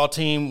volleyball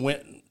team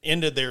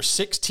ended their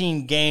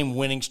 16-game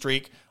winning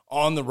streak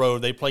on the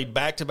road. They played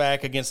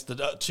back-to-back against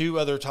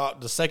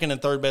the second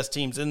and third best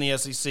teams in the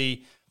SEC,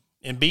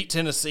 and beat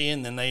Tennessee,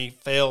 and then they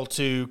fell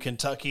to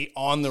Kentucky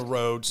on the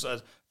road.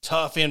 So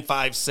tough in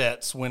 5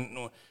 sets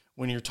when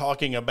you're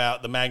talking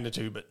about the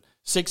magnitude, but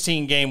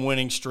 16-game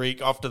winning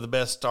streak, off to the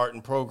best start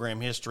in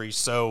program history.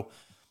 So,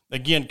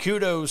 again,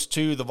 kudos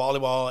to the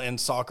volleyball and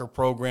soccer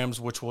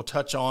programs, which we'll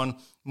touch on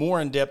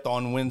more in depth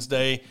on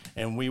Wednesday,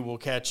 and we will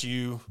catch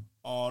you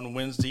on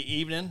Wednesday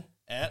evening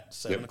at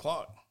 7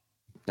 o'clock.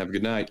 Have a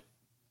good night.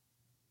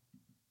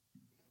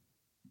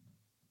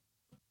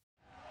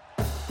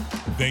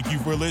 Thank you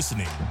for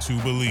listening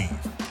to Believe.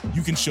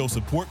 You can show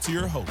support to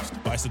your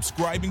host by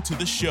subscribing to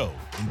the show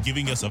and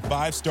giving us a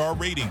 5-star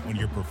rating on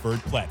your preferred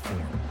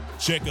platform.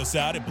 Check us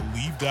out at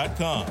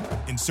Believe.com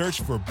and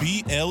search for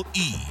BLEAV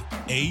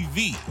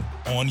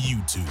on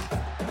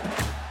YouTube.